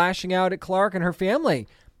indirectly lashing out at Clark and her family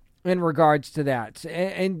in regards to that.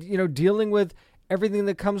 And dealing with everything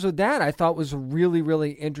that comes with that, I thought was really,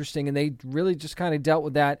 really interesting. And they really just kind of dealt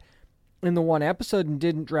with that in the one episode and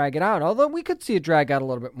didn't drag it out. Although we could see it drag out a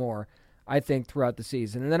little bit more, I think, throughout the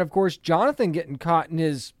season. And then, of course, Jonathan getting caught in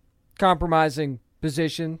his compromising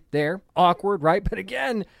position there. Awkward, right? But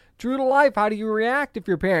again, true to life, how do you react if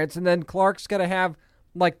you're parents? And then Clark's got to have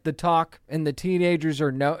the talk, and the teenagers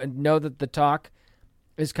know that the talk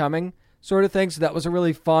is coming. sort of thing. So that was a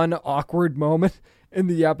really fun, awkward moment in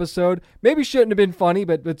the episode. Maybe shouldn't have been funny,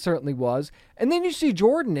 but certainly was. And then you see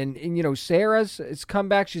Jordan and Sarah's come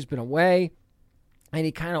back. She's been away, and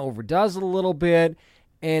he kind of overdoes it a little bit,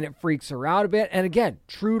 and it freaks her out a bit. And again,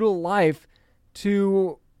 true to life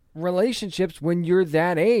to relationships when you're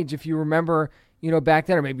that age. If you remember, back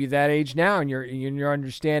then, or maybe that age now, and you're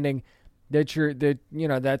understanding that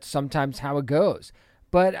that's sometimes how it goes.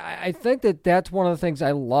 But I think that's one of the things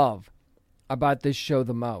I love about this show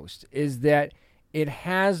the most, is that it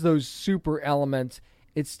has those super elements.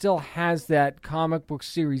 It still has that comic book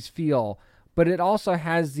series feel, but it also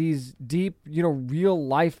has these deep, real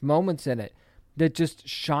life moments in it that just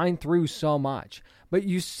shine through so much. But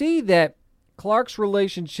you see that Clark's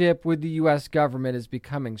relationship with the U.S. government is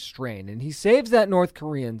becoming strained, and he saves that North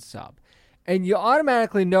Korean sub. And you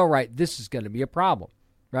automatically know, right, this is going to be a problem,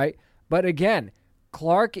 right? But again,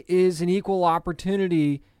 Clark is an equal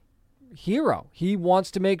opportunity hero. He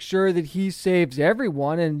wants to make sure that he saves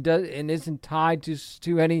everyone and isn't tied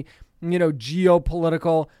to any,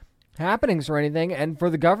 geopolitical happenings or anything. And for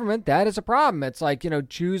the government, that is a problem. It's like,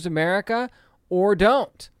 choose America or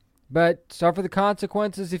don't. But suffer the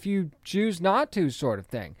consequences if you choose not to, sort of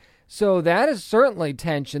thing. So that is certainly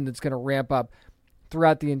tension that's going to ramp up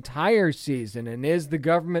throughout the entire season. And is the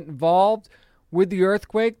government involved with the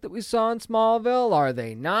earthquake that we saw in Smallville? Are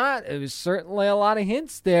they not? It was certainly a lot of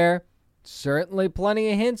hints there. Certainly plenty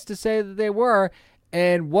of hints to say that they were.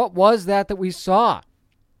 And what was that we saw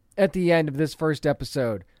at the end of this first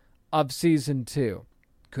episode of season 2?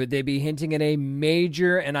 Could they be hinting at a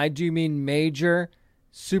major, and I do mean major,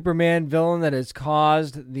 Superman villain that has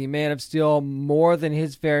caused the Man of Steel more than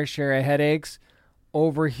his fair share of headaches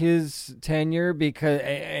over his tenure? Because,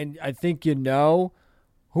 and I think you know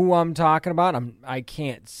who I'm talking about. I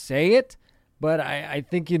can't say it, but I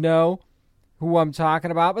think you know who I'm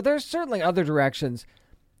talking about. But there's certainly other directions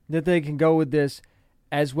that they can go with this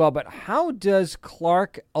as well. But how does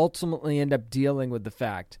Clark ultimately end up dealing with the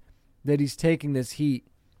fact that he's taking this heat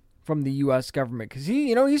from the U.S. government? Because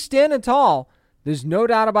he's standing tall. There's no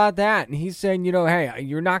doubt about that. And he's saying, hey,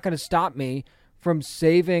 you're not going to stop me from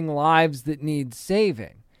saving lives that need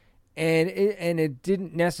saving. And it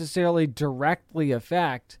didn't necessarily directly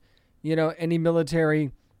affect, any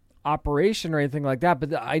military operation or anything like that.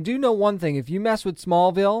 But I do know one thing. If you mess with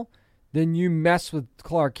Smallville, then you mess with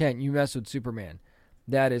Clark Kent. You mess with Superman.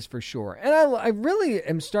 That is for sure. And I really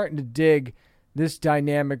am starting to dig this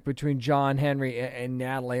dynamic between John Henry and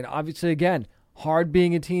Natalie. And obviously, again, hard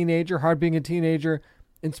being a teenager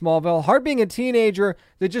in Smallville, hard being a teenager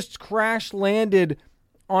that just crash landed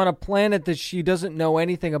on a planet that she doesn't know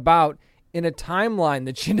anything about, in a timeline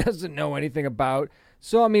that she doesn't know anything about.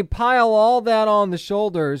 So, pile all that on the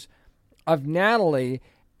shoulders of Natalie,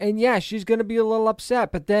 and yeah, she's going to be a little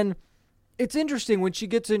upset. But then it's interesting when she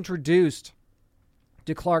gets introduced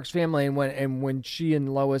to Clark's family, and when she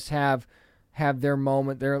and Lois have their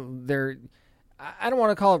moment, their I don't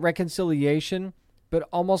want to call it reconciliation, but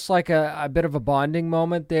almost like a bit of a bonding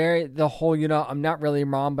moment there. The whole, I'm not really your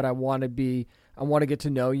mom, but I want to get to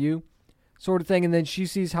know you sort of thing. And then she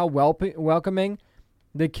sees how welcoming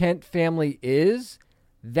the Kent family is.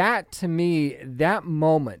 That, to me, that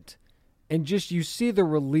moment, and just you see the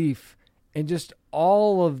relief and just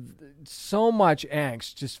all of so much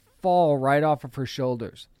angst just fall right off of her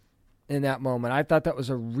shoulders in that moment. I thought that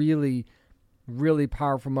was a really, really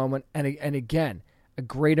powerful moment. And again, a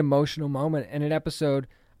great emotional moment in an episode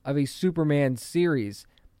of a Superman series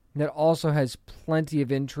that also has plenty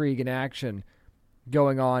of intrigue and action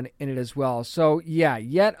going on in it as well. So, yeah,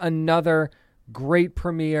 yet another great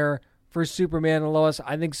premiere for Superman and Lois.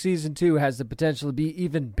 I think season 2 has the potential to be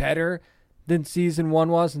even better than season 1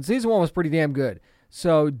 was. And season 1 was pretty damn good.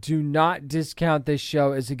 So do not discount this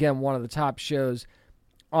show as, again, one of the top shows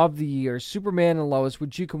of the year. Superman and Lois,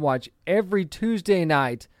 which you can watch every Tuesday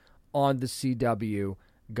night on the CW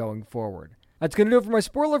going forward. That's going to do it for my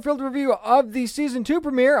spoiler-filled review of the season 2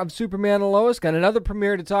 premiere of Superman and Lois. Got another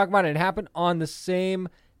premiere to talk about. It happened on the same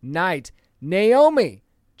night. Naomi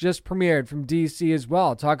just premiered from DC as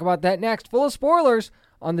well. Talk about that next. Full of spoilers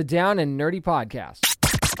on the Down and Nerdy podcast.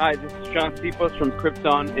 Hi, this is John Stepos from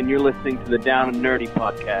Krypton, and you're listening to the Down and Nerdy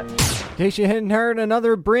podcast. In case you hadn't heard,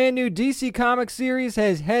 another brand new DC Comics series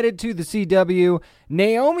has headed to the CW.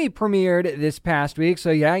 Naomi premiered this past week, so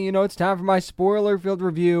yeah, it's time for my spoiler-filled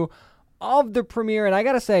review of the premiere. And I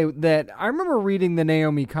gotta say that I remember reading the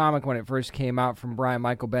Naomi comic when it first came out from Brian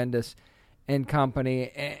Michael Bendis and company,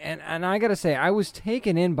 and I gotta say I was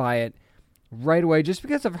taken in by it right away just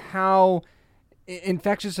because of how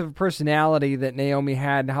infectious of a personality that Naomi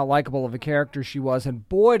had and how likable of a character she was. And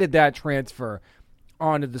boy, did that transfer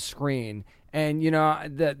onto the screen. And,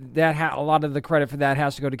 a lot of the credit for that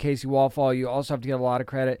has to go to Casey Wallfall. You also have to give a lot of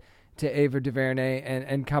credit to Ava DuVernay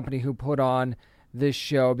and company who put on this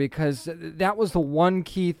show, because that was the one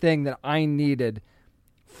key thing that I needed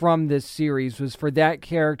from this series, was for that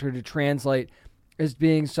character to translate as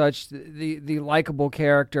being such the likable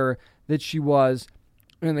character that she was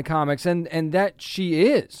in the comics, and that she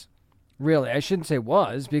is. Really, I shouldn't say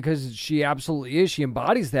was, because she absolutely is. She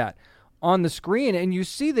embodies that on the screen, and you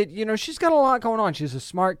see that, she's got a lot going on. She's a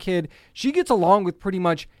smart kid. She gets along with pretty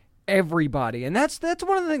much everybody, and that's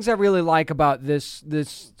one of the things I really like about this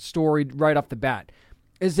story right off the bat,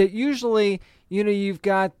 is that usually, you've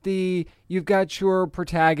got your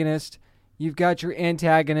protagonist, you've got your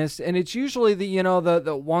antagonist, and it's usually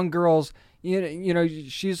the one girl's,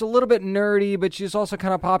 she's a little bit nerdy, but she's also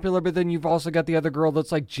kind of popular, but then you've also got the other girl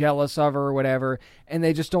that's like jealous of her or whatever, and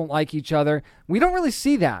they just don't like each other. We don't really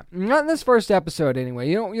see that. Not in this first episode anyway.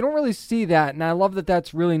 You don't really see that, and I love that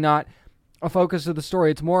that's really not a focus of the story.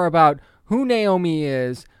 It's more about who Naomi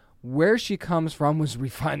is, where she comes from, as we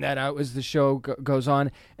find that out as the show goes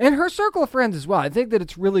on, and her circle of friends as well. I think that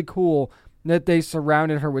it's really cool that they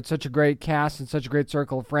surrounded her with such a great cast and such a great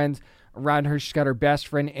circle of friends around her. She's got her best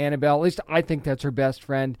friend, Annabelle. At least I think that's her best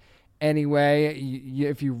friend anyway.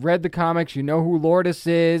 If you read the comics, you know who Lourdes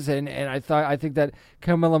is, and I think that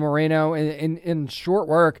Camila Moreno in short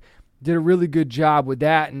work did a really good job with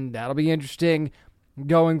that, and that'll be interesting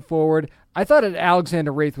going forward. I thought that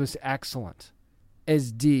Alexander Wraith was excellent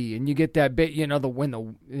as D, and you get that bit,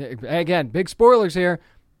 again, big spoilers here,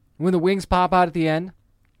 when the wings pop out at the end.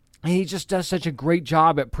 And he just does such a great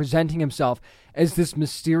job at presenting himself as this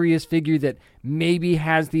mysterious figure that maybe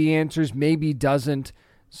has the answers, maybe doesn't,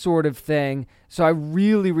 sort of thing. So I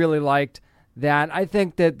really, really liked that. I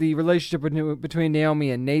think that the relationship between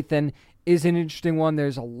Naomi and Nathan is an interesting one.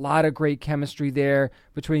 There's a lot of great chemistry there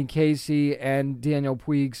between Casey and Daniel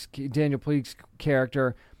Puig's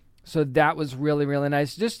character. So that was really, really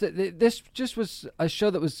nice. This just was a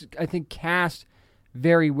show that was, I think, cast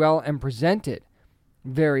very well and presented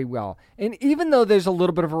very well. And even though there's a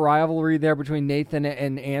little bit of a rivalry there between Nathan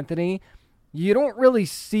and Anthony, you don't really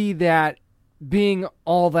see that being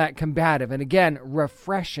all that combative. And again,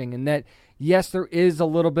 refreshing in that, yes, there is a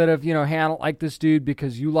little bit of, hey, I don't like this dude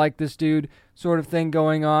because you like this dude sort of thing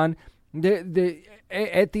going on. At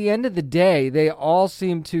the end of the day, they all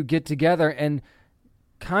seem to get together and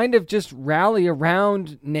kind of just rally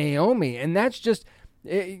around Naomi. And that's just,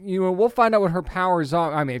 we'll find out what her powers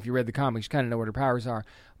are. I mean, if you read the comics, you kind of know what her powers are.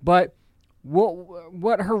 But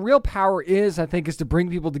what her real power is, I think, is to bring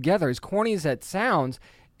people together. As corny as that sounds,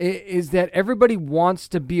 is that everybody wants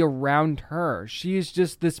to be around her. She is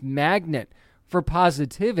just this magnet for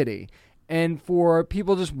positivity and for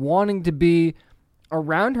people just wanting to be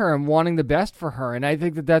around her and wanting the best for her. And I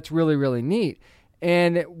think that that's really, really neat.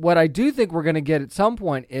 And what I do think we're going to get at some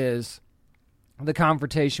point is the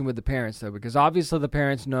confrontation with the parents, though, because obviously the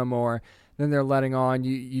parents know more than they're letting on.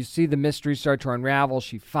 You see the mystery start to unravel.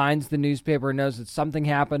 She finds the newspaper and knows that something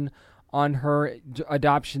happened on her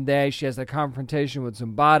adoption day. She has the confrontation with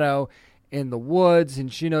Zumbato in the woods,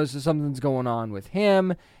 and she knows that something's going on with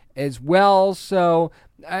him as well. So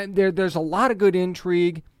there's a lot of good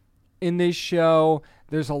intrigue in this show.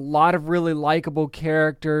 There's a lot of really likable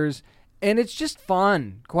characters. And it's just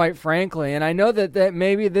fun, quite frankly. And I know that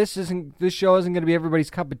maybe this show isn't going to be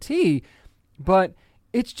everybody's cup of tea, but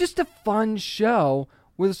it's just a fun show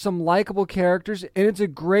with some likable characters, and it's a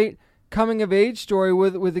great coming-of-age story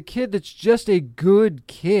with a kid that's just a good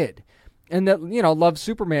kid, and that loves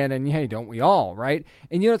Superman. And hey, don't we all, right?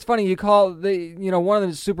 And it's funny, you call one of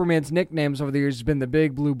the Superman's nicknames over the years has been the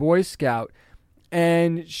Big Blue Boy Scout,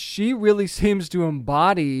 and she really seems to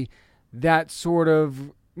embody that sort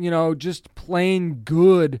of just plain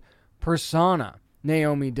good persona,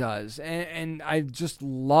 Naomi does. And I just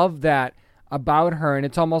love that about her. And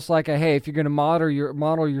it's almost like hey, if you're going to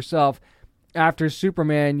model yourself after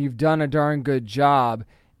Superman, you've done a darn good job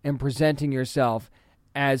in presenting yourself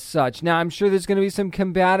as such. Now, I'm sure there's going to be some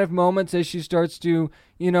combative moments as she starts to,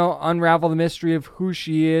 unravel the mystery of who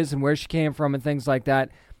she is and where she came from and things like that.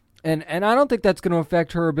 And I don't think that's going to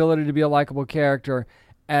affect her ability to be a likable character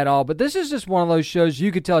at all. But this is just one of those shows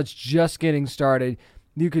you could tell it's just getting started.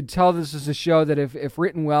 You could tell this is a show that if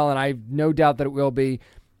written well, and I have no doubt that it will be,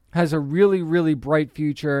 has a really, really bright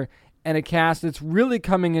future and a cast that's really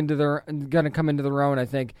going to come into their own, I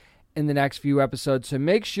think, in the next few episodes. So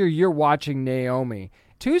make sure you're watching Naomi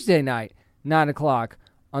Tuesday night, 9 o'clock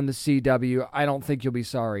on the CW. I don't think you'll be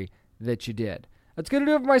sorry that you did. That's going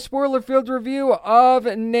to do it for my spoiler-filled review of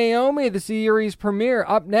Naomi, the series premiere.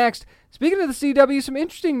 Up next, speaking of the CW, some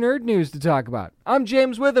interesting nerd news to talk about. I'm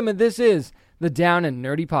James Witham, and this is the Down and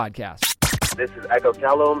Nerdy Podcast. This is Echo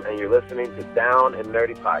Callum, and you're listening to Down and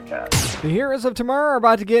Nerdy Podcast. The heroes of tomorrow are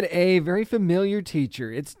about to get a very familiar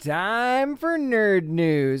teacher. It's time for nerd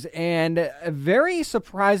news, and a very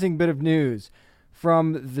surprising bit of news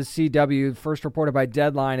from the CW, first reported by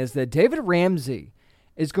Deadline, is that David Ramsey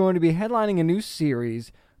is going to be headlining a new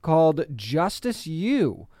series called Justice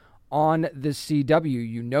U on the CW.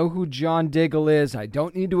 You know who John Diggle is. I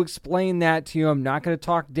don't need to explain that to you. I'm not going to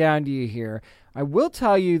talk down to you here. I will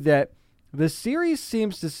tell you that the series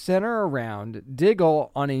seems to center around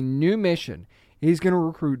Diggle on a new mission. He's going to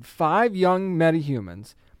recruit 5 young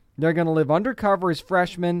metahumans. They're going to live undercover as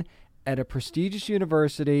freshmen at a prestigious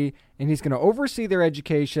university, and he's going to oversee their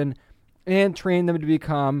education and train them to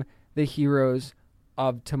become the heroes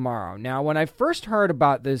of tomorrow. Now, when I first heard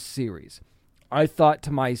about this series, I thought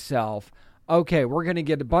to myself, okay, we're going to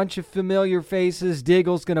get a bunch of familiar faces.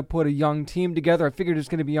 Diggle's going to put a young team together. I figured it's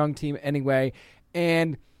going to be a young team anyway,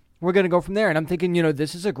 and we're going to go from there. And I'm thinking,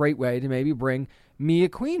 this is a great way to maybe bring Mia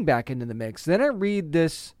Queen back into the mix. Then I read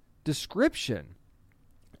this description,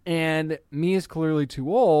 and Mia's clearly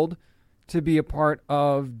too old to be a part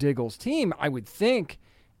of Diggle's team, I would think,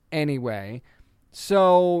 anyway.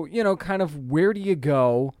 So, kind of where do you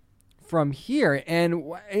go from here? And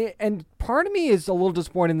part of me is a little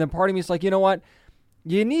disappointed, and then part of me is like, you know what?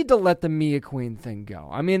 You need to let the Mia Queen thing go.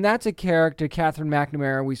 I mean, that's a character, Catherine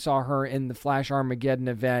McNamara. We saw her in the Flash Armageddon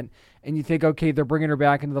event, and you think, okay, they're bringing her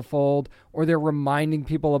back into the fold, or they're reminding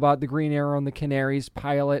people about the Green Arrow and the Canaries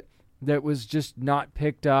pilot that was just not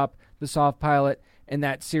picked up, the soft pilot in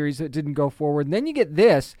that series that didn't go forward. And then you get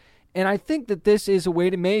this, and I think that this is a way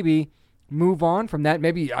to maybe move on from that.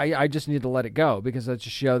 Maybe I just need to let it go because that's a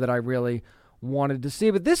show that I really wanted to see.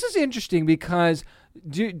 But this is interesting because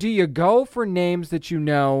do you go for names that you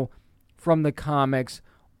know from the comics,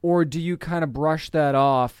 or do you kind of brush that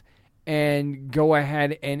off and go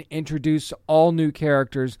ahead and introduce all new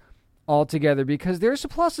characters altogether? Because there's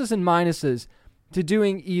some pluses and minuses to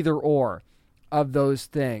doing either or of those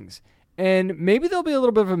things. And maybe there'll be a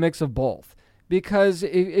little bit of a mix of both. Because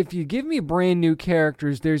if you give me brand new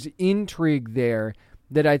characters, there's intrigue there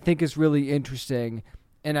that I think is really interesting.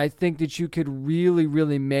 And I think that you could really,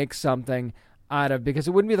 really make something out of, because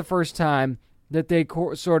it wouldn't be the first time that they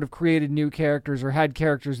sort of created new characters or had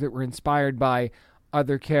characters that were inspired by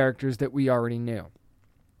other characters that we already knew.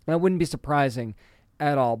 That wouldn't be surprising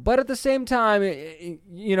at all. But at the same time,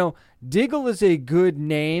 Diggle is a good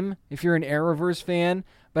name if you're an Arrowverse fan,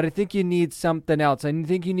 but I think you need something else. I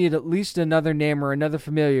think you need at least another name or another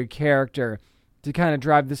familiar character to kind of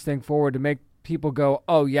drive this thing forward, to make people go,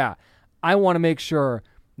 oh yeah, I want to make sure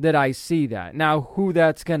that I see that. Now, who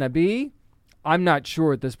that's going to be, I'm not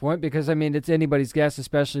sure at this point, because, it's anybody's guess,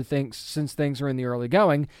 especially since things are in the early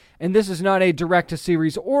going. And this is not a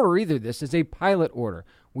direct-to-series order either. This is a pilot order.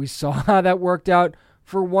 We saw how that worked out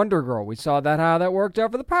for Wonder Girl. We saw how that worked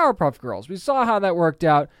out for the Powerpuff Girls. We saw how that worked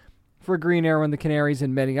out for Green Arrow and the Canaries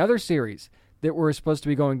and many other series that were supposed to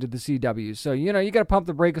be going to the CW. So, you got to pump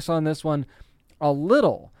the brakes on this one a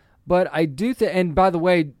little. But I do think, and by the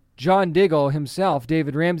way, John Diggle himself,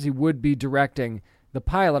 David Ramsey, would be directing the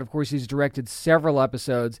pilot. Of course, he's directed several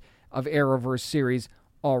episodes of Arrowverse series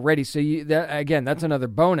already. So, that's another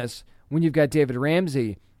bonus when you've got David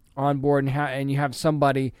Ramsey on board and you have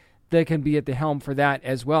somebody that can be at the helm for that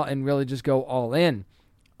as well and really just go all in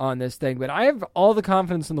on this thing. But I have all the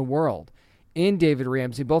confidence in the world in David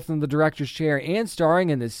Ramsey, both in the director's chair and starring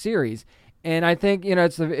in this series. And I think,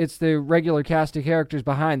 it's the regular cast of characters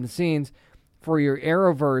behind the scenes for your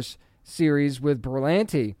Arrowverse series with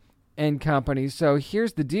Berlanti and company. So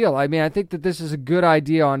here's the deal. I think that this is a good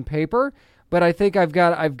idea on paper, but I think I've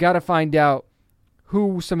got to find out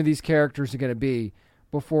who some of these characters are going to be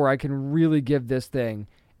before I can really give this thing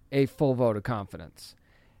a full vote of confidence.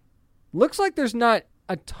 Looks like there's not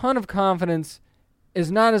a ton of confidence,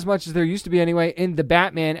 is not as much as there used to be anyway, in the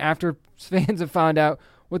Batman after fans have found out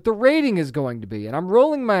what the rating is going to be. And I'm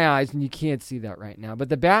rolling my eyes, and you can't see that right now. But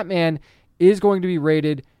the Batman is going to be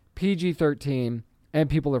rated PG-13, and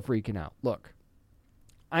people are freaking out. Look,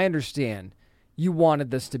 I understand you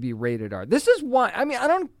wanted this to be rated R. This is why, I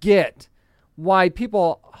don't get why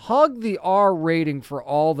people hug the R rating for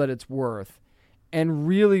all that it's worth and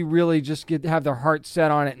really, really just have their heart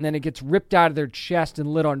set on it, and then it gets ripped out of their chest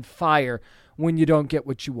and lit on fire when you don't get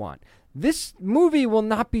what you want. This movie will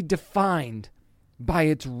not be defined by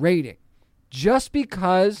its rating. Just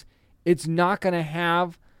because it's not going to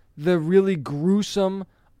have the really gruesome,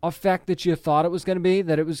 effect that you thought it was going to be,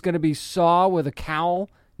 that it was going to be Saw with a cowl.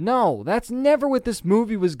 No, that's never what this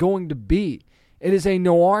movie was going to be. It is a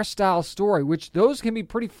noir-style story, which those can be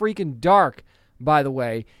pretty freaking dark, by the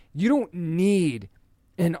way. You don't need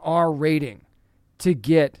an R rating to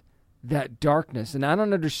get that darkness, and I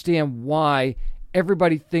don't understand why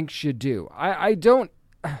everybody thinks you do. I don't...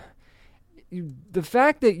 The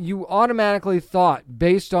fact that you automatically thought,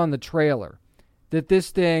 based on the trailer, that this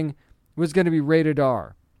thing was going to be rated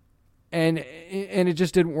R, and it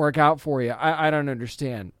just didn't work out for you. I don't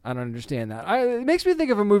understand. I don't understand that. It makes me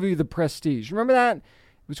think of a movie, The Prestige. Remember that? It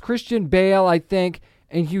was Christian Bale, I think,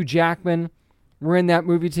 and Hugh Jackman were in that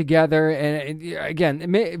movie together. And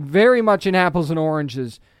again, very much an apples and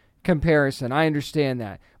oranges comparison. I understand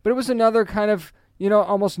that. But it was another kind of,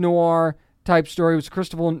 almost noir type story. It was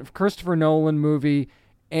Christopher Nolan movie,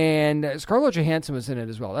 and Scarlett Johansson was in it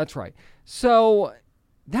as well. That's right. So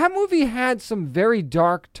that movie had some very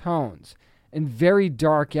dark tones and very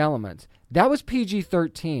dark elements. That was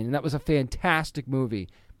PG-13, and that was a fantastic movie,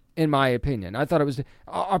 in my opinion. I thought it was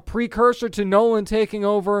a precursor to Nolan taking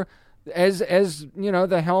over as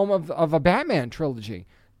the helm of a Batman trilogy,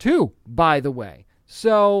 too, by the way.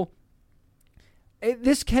 So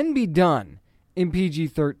this can be done in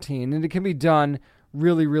PG-13, and it can be done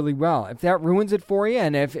really, really well. If that ruins it for you,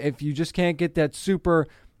 and if you just can't get that super,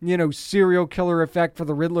 serial killer effect for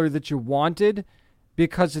the Riddler that you wanted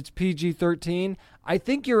because it's PG-13, I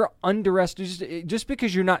think you're underestimating. Just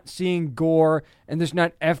because you're not seeing gore and there's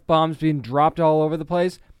not F-bombs being dropped all over the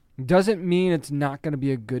place doesn't mean it's not going to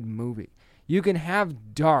be a good movie. You can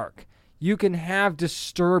have dark. You can have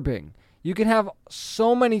disturbing. You can have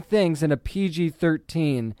so many things in a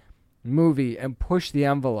PG-13 movie and push the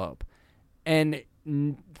envelope. And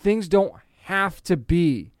things don't have to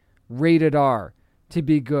be rated R to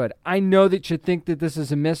be good. I know that you think that this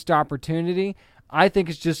is a missed opportunity. I think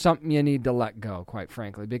it's just something you need to let go, quite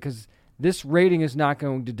frankly, because this rating is not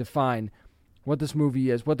going to define what this movie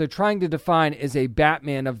is. What they're trying to define is a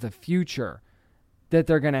Batman of the future that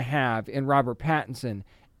they're going to have in Robert Pattinson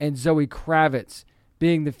and Zoe Kravitz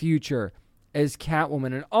being the future as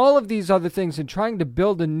Catwoman and all of these other things, and trying to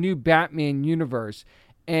build a new Batman universe.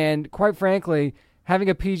 And quite frankly, having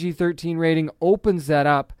a PG-13 rating opens that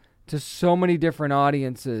up to so many different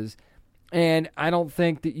audiences. And I don't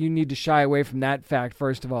think that you need to shy away from that fact,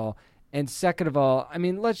 first of all. And second of all,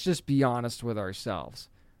 let's just be honest with ourselves,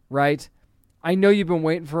 right? I know you've been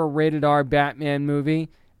waiting for a rated R Batman movie,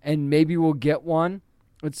 and maybe we'll get one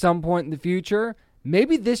at some point in the future.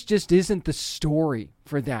 Maybe this just isn't the story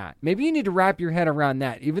for that. Maybe you need to wrap your head around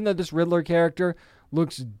that. Even though this Riddler character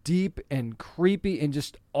looks deep and creepy and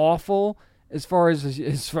just awful as far as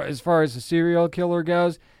a serial killer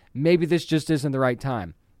goes, maybe this just isn't the right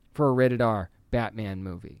time for a rated R Batman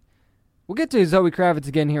movie. We'll get to Zoe Kravitz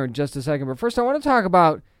again here in just a second, but first I want to talk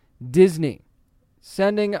about Disney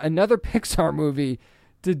sending another Pixar movie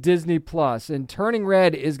to Disney Plus, and Turning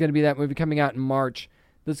Red is going to be that movie coming out in March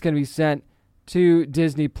that's going to be sent to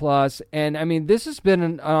Disney Plus. And this has been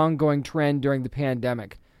an ongoing trend during the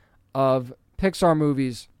pandemic of Pixar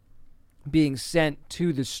movies being sent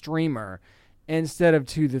to the streamer instead of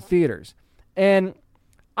to the theaters. And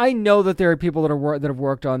I know that there are people that have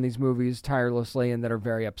worked on these movies tirelessly and that are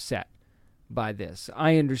very upset by this.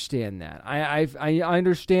 I understand that. I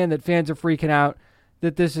understand that fans are freaking out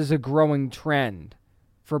that this is a growing trend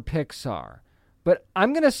for Pixar. But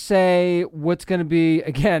I'm going to say what's going to be,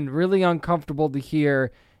 again, really uncomfortable to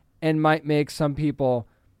hear and might make some people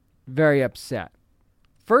very upset.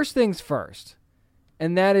 First things first,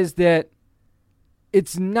 and that is that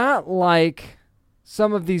it's not like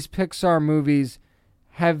some of these Pixar movies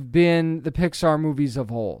have been the Pixar movies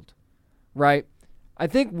of old, right? I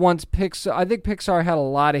think Pixar had a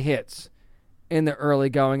lot of hits in the early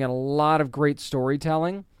going and a lot of great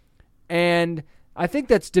storytelling, and I think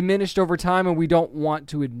that's diminished over time, and we don't want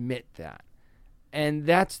to admit that. And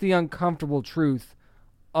that's the uncomfortable truth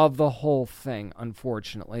of the whole thing,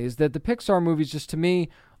 unfortunately, is that the Pixar movies just, to me,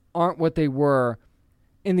 aren't what they were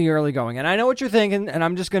in the early going. And I know what you're thinking, and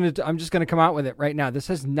I'm just gonna come out with it right now. This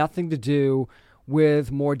has nothing to do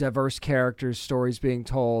with more diverse characters, stories being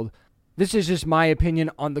told. This is just my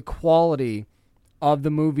opinion on the quality of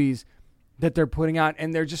the movies that they're putting out,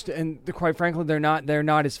 and quite frankly, they're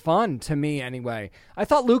not as fun to me anyway. I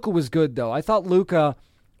thought Luca was good, though. I thought Luca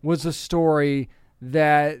was a story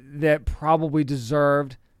that probably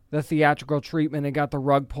deserved the theatrical treatment and got the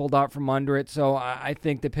rug pulled out from under it. So I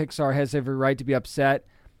think that Pixar has every right to be upset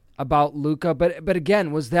about Luca. But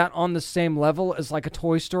again, was that on the same level as like a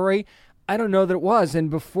Toy Story? I don't know that it was. And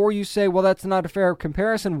before you say, well, that's not a fair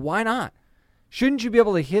comparison, why not? Shouldn't you be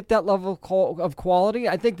able to hit that level of quality?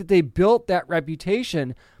 I think that they built that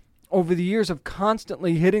reputation over the years of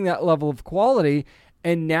constantly hitting that level of quality,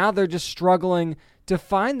 and now they're just struggling to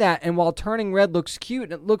find that. And while Turning Red looks cute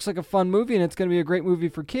and it looks like a fun movie and it's going to be a great movie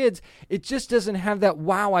for kids, it just doesn't have that,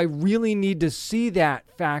 wow, I really need to see that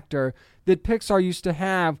factor that Pixar used to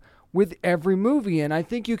have with every movie. And I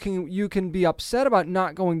think you can be upset about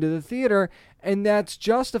not going to the theater, and that's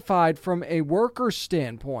justified from a worker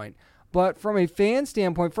standpoint. But from a fan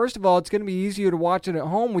standpoint, first of all, it's going to be easier to watch it at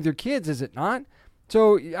home with your kids, is it not?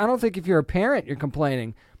 So I don't think if you're a parent, you're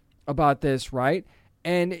complaining about this, right?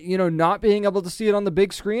 And, not being able to see it on the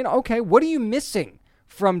big screen. Okay, what are you missing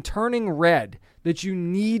from Turning Red that you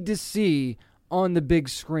need to see on the big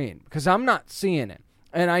screen? Because I'm not seeing it.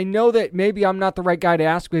 And I know that maybe I'm not the right guy to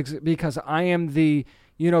ask because I am the,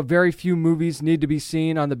 very few movies need to be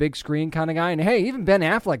seen on the big screen kind of guy. And hey, even Ben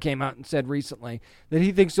Affleck came out and said recently that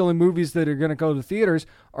he thinks the only movies that are going to go to theaters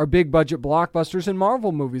are big budget blockbusters and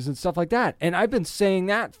Marvel movies and stuff like that. And I've been saying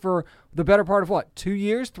that for the better part of 2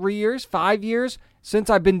 years, 3 years, 5 years since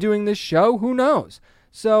I've been doing this show. Who knows?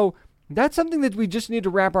 So that's something that we just need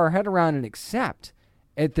to wrap our head around and accept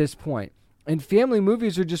at this point. And family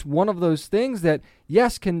movies are just one of those things that,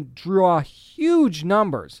 yes, can draw huge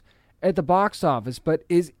numbers at the box office, but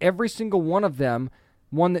is every single one of them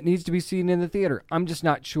one that needs to be seen in the theater? I'm just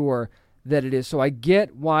not sure that it is. So I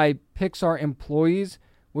get why Pixar employees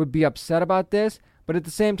would be upset about this, but at the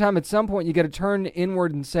same time, at some point, you got to turn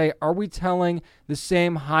inward and say, are we telling the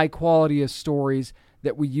same high quality of stories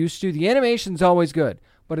that we used to? The animation's always good,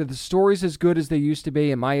 but are the stories as good as they used to be?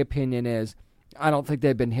 In my opinion is, I don't think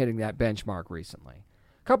they've been hitting that benchmark recently.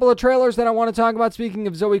 A couple of trailers that I want to talk about. Speaking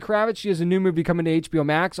of Zoe Kravitz, she has a new movie coming to HBO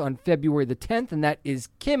Max on February the 10th, and that is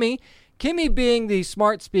Kimmy. Kimmy being the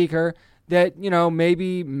smart speaker that,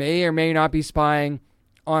 maybe may or may not be spying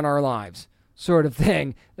on our lives sort of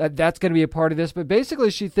thing. That's going to be a part of this. But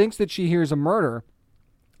basically, she thinks that she hears a murder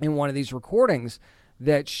in one of these recordings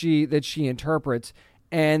that she interprets,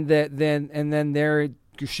 and then there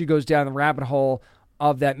she goes down the rabbit hole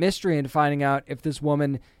of that mystery and finding out if this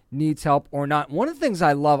woman needs help or not. One of the things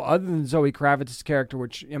I love, other than Zoe Kravitz's character,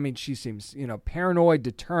 which, she seems, paranoid,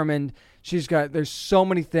 determined. There's so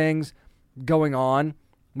many things going on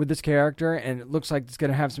with this character, and it looks like it's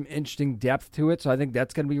going to have some interesting depth to it, so I think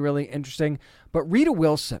that's going to be really interesting. But Rita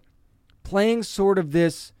Wilson, playing sort of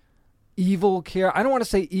this evil character, I don't want to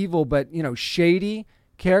say evil, but, shady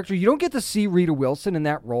character. You don't get to see Rita Wilson in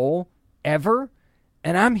that role ever.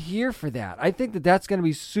 And I'm here for that. I think that that's going to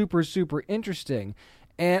be super, super interesting.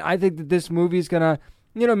 And I think that this movie is going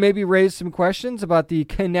to, maybe raise some questions about the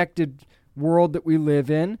connected world that we live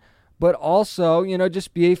in, but also,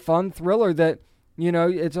 just be a fun thriller that,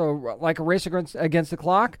 it's like a race against the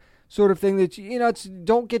clock sort of thing that,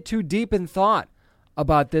 don't get too deep in thought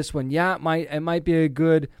about this one. Yeah, it might be a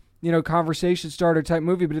good, conversation starter type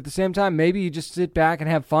movie, but at the same time, maybe you just sit back and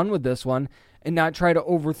have fun with this one and not try to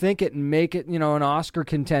overthink it and make it, an Oscar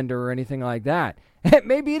contender or anything like that.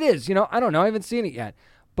 Maybe it is, I don't know. I haven't seen it yet.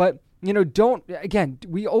 But, we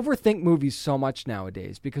overthink movies so much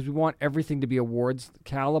nowadays because we want everything to be awards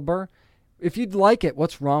caliber. If you'd like it,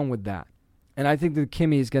 what's wrong with that? And I think that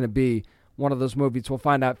Kimmy is going to be one of those movies. We'll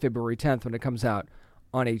find out February 10th when it comes out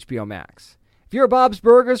on HBO Max. If you're a Bob's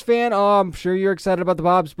Burgers fan, I'm sure you're excited about the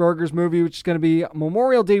Bob's Burgers movie, which is going to be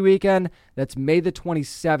Memorial Day weekend. That's May the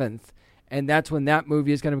 27th. And that's when that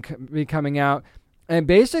movie is going to be coming out. And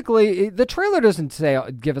basically, the trailer doesn't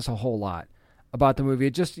give us a whole lot about the movie.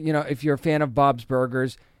 It just, if you're a fan of Bob's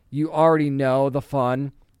Burgers, you already know the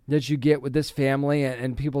fun that you get with this family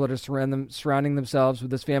and people that are surrounding themselves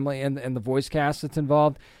with this family and the voice cast that's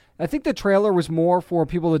involved. I think the trailer was more for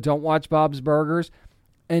people that don't watch Bob's Burgers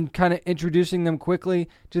and kind of introducing them quickly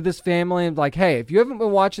to this family and like, hey, if you haven't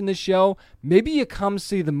been watching this show, maybe you come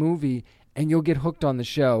see the movie and you'll get hooked on the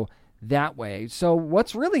show that way. So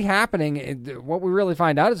what's really happening, what we really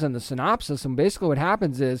find out is in the synopsis, and basically what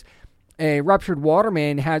happens is a ruptured water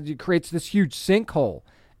main creates this huge sinkhole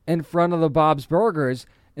in front of the Bob's Burgers,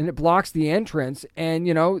 and it blocks the entrance. And,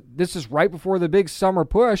 this is right before the big summer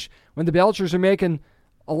push when the Belchers are making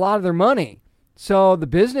a lot of their money. So the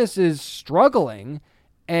business is struggling,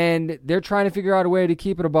 and they're trying to figure out a way to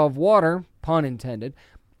keep it above water, pun intended.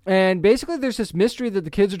 And basically there's this mystery that the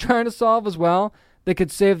kids are trying to solve as well that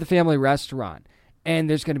could save the family restaurant. And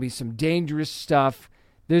there's going to be some dangerous stuff.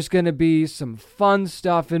 There's going to be some fun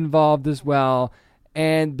stuff involved as well.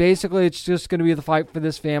 And basically it's just going to be the fight for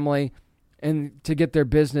this family and to get their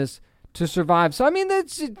business to survive. So,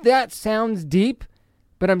 that sounds deep,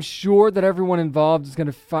 but I'm sure that everyone involved is going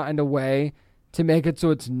to find a way to make it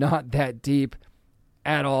so it's not that deep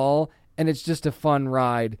at all. and it's just a fun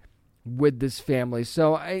ride with this family.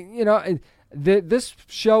 So, this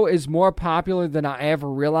show is more popular than I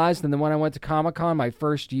ever realized. And then when I went to Comic-Con my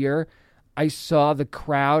first year, I saw the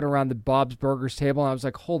crowd around the Bob's Burgers table, and I was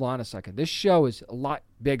like, hold on a second. This show is a lot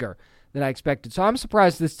bigger than I expected. So I'm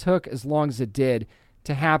surprised this took as long as it did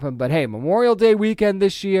to happen. But hey, Memorial Day weekend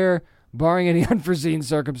this year, barring any unforeseen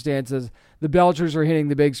circumstances, the Belchers are hitting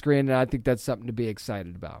the big screen, and I think that's something to be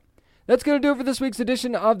excited about. That's going to do it for this week's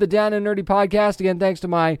edition of the Down and Nerdy Podcast. Again, thanks to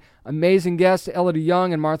my amazing guests, Elodie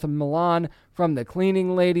Young and Martha Millan from The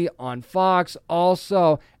Cleaning Lady on Fox.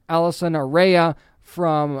 Also, Alison Araya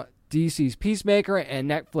from DC's Peacemaker and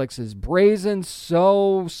Netflix's Brazen.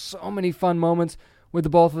 So many fun moments with the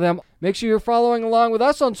both of them. Make sure you're following along with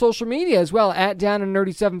us on social media as well, at Down and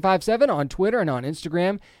Nerdy 757 on Twitter and on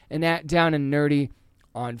Instagram, and at Down and Nerdy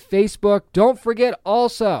on Facebook. Don't forget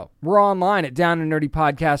also, we're online at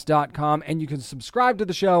downandnerdypodcast.com, and you can subscribe to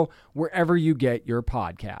the show wherever you get your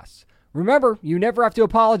podcasts. Remember, you never have to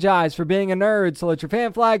apologize for being a nerd, so let your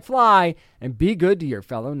fan flag fly and be good to your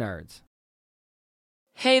fellow nerds.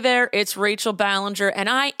 Hey there, it's Rachel Ballinger, and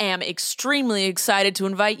I am extremely excited to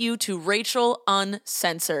invite you to Rachel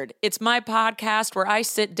Uncensored. It's my podcast where I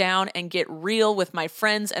sit down and get real with my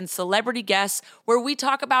friends and celebrity guests, where we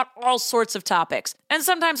talk about all sorts of topics. And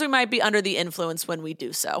sometimes we might be under the influence when we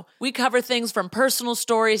do so. We cover things from personal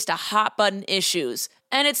stories to hot-button issues.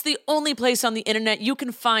 And it's the only place on the internet you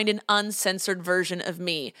can find an uncensored version of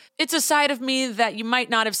me. It's a side of me that you might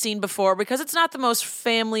not have seen before because it's not the most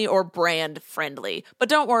family or brand friendly. But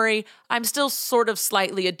don't worry, I'm still sort of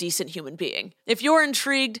slightly a decent human being. If you're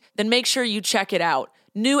intrigued, then make sure you check it out.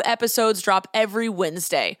 New episodes drop every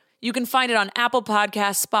Wednesday. You can find it on Apple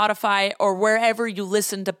Podcasts, Spotify, or wherever you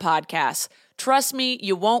listen to podcasts. Trust me,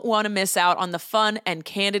 you won't want to miss out on the fun and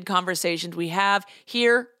candid conversations we have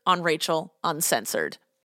here on Rachel Uncensored.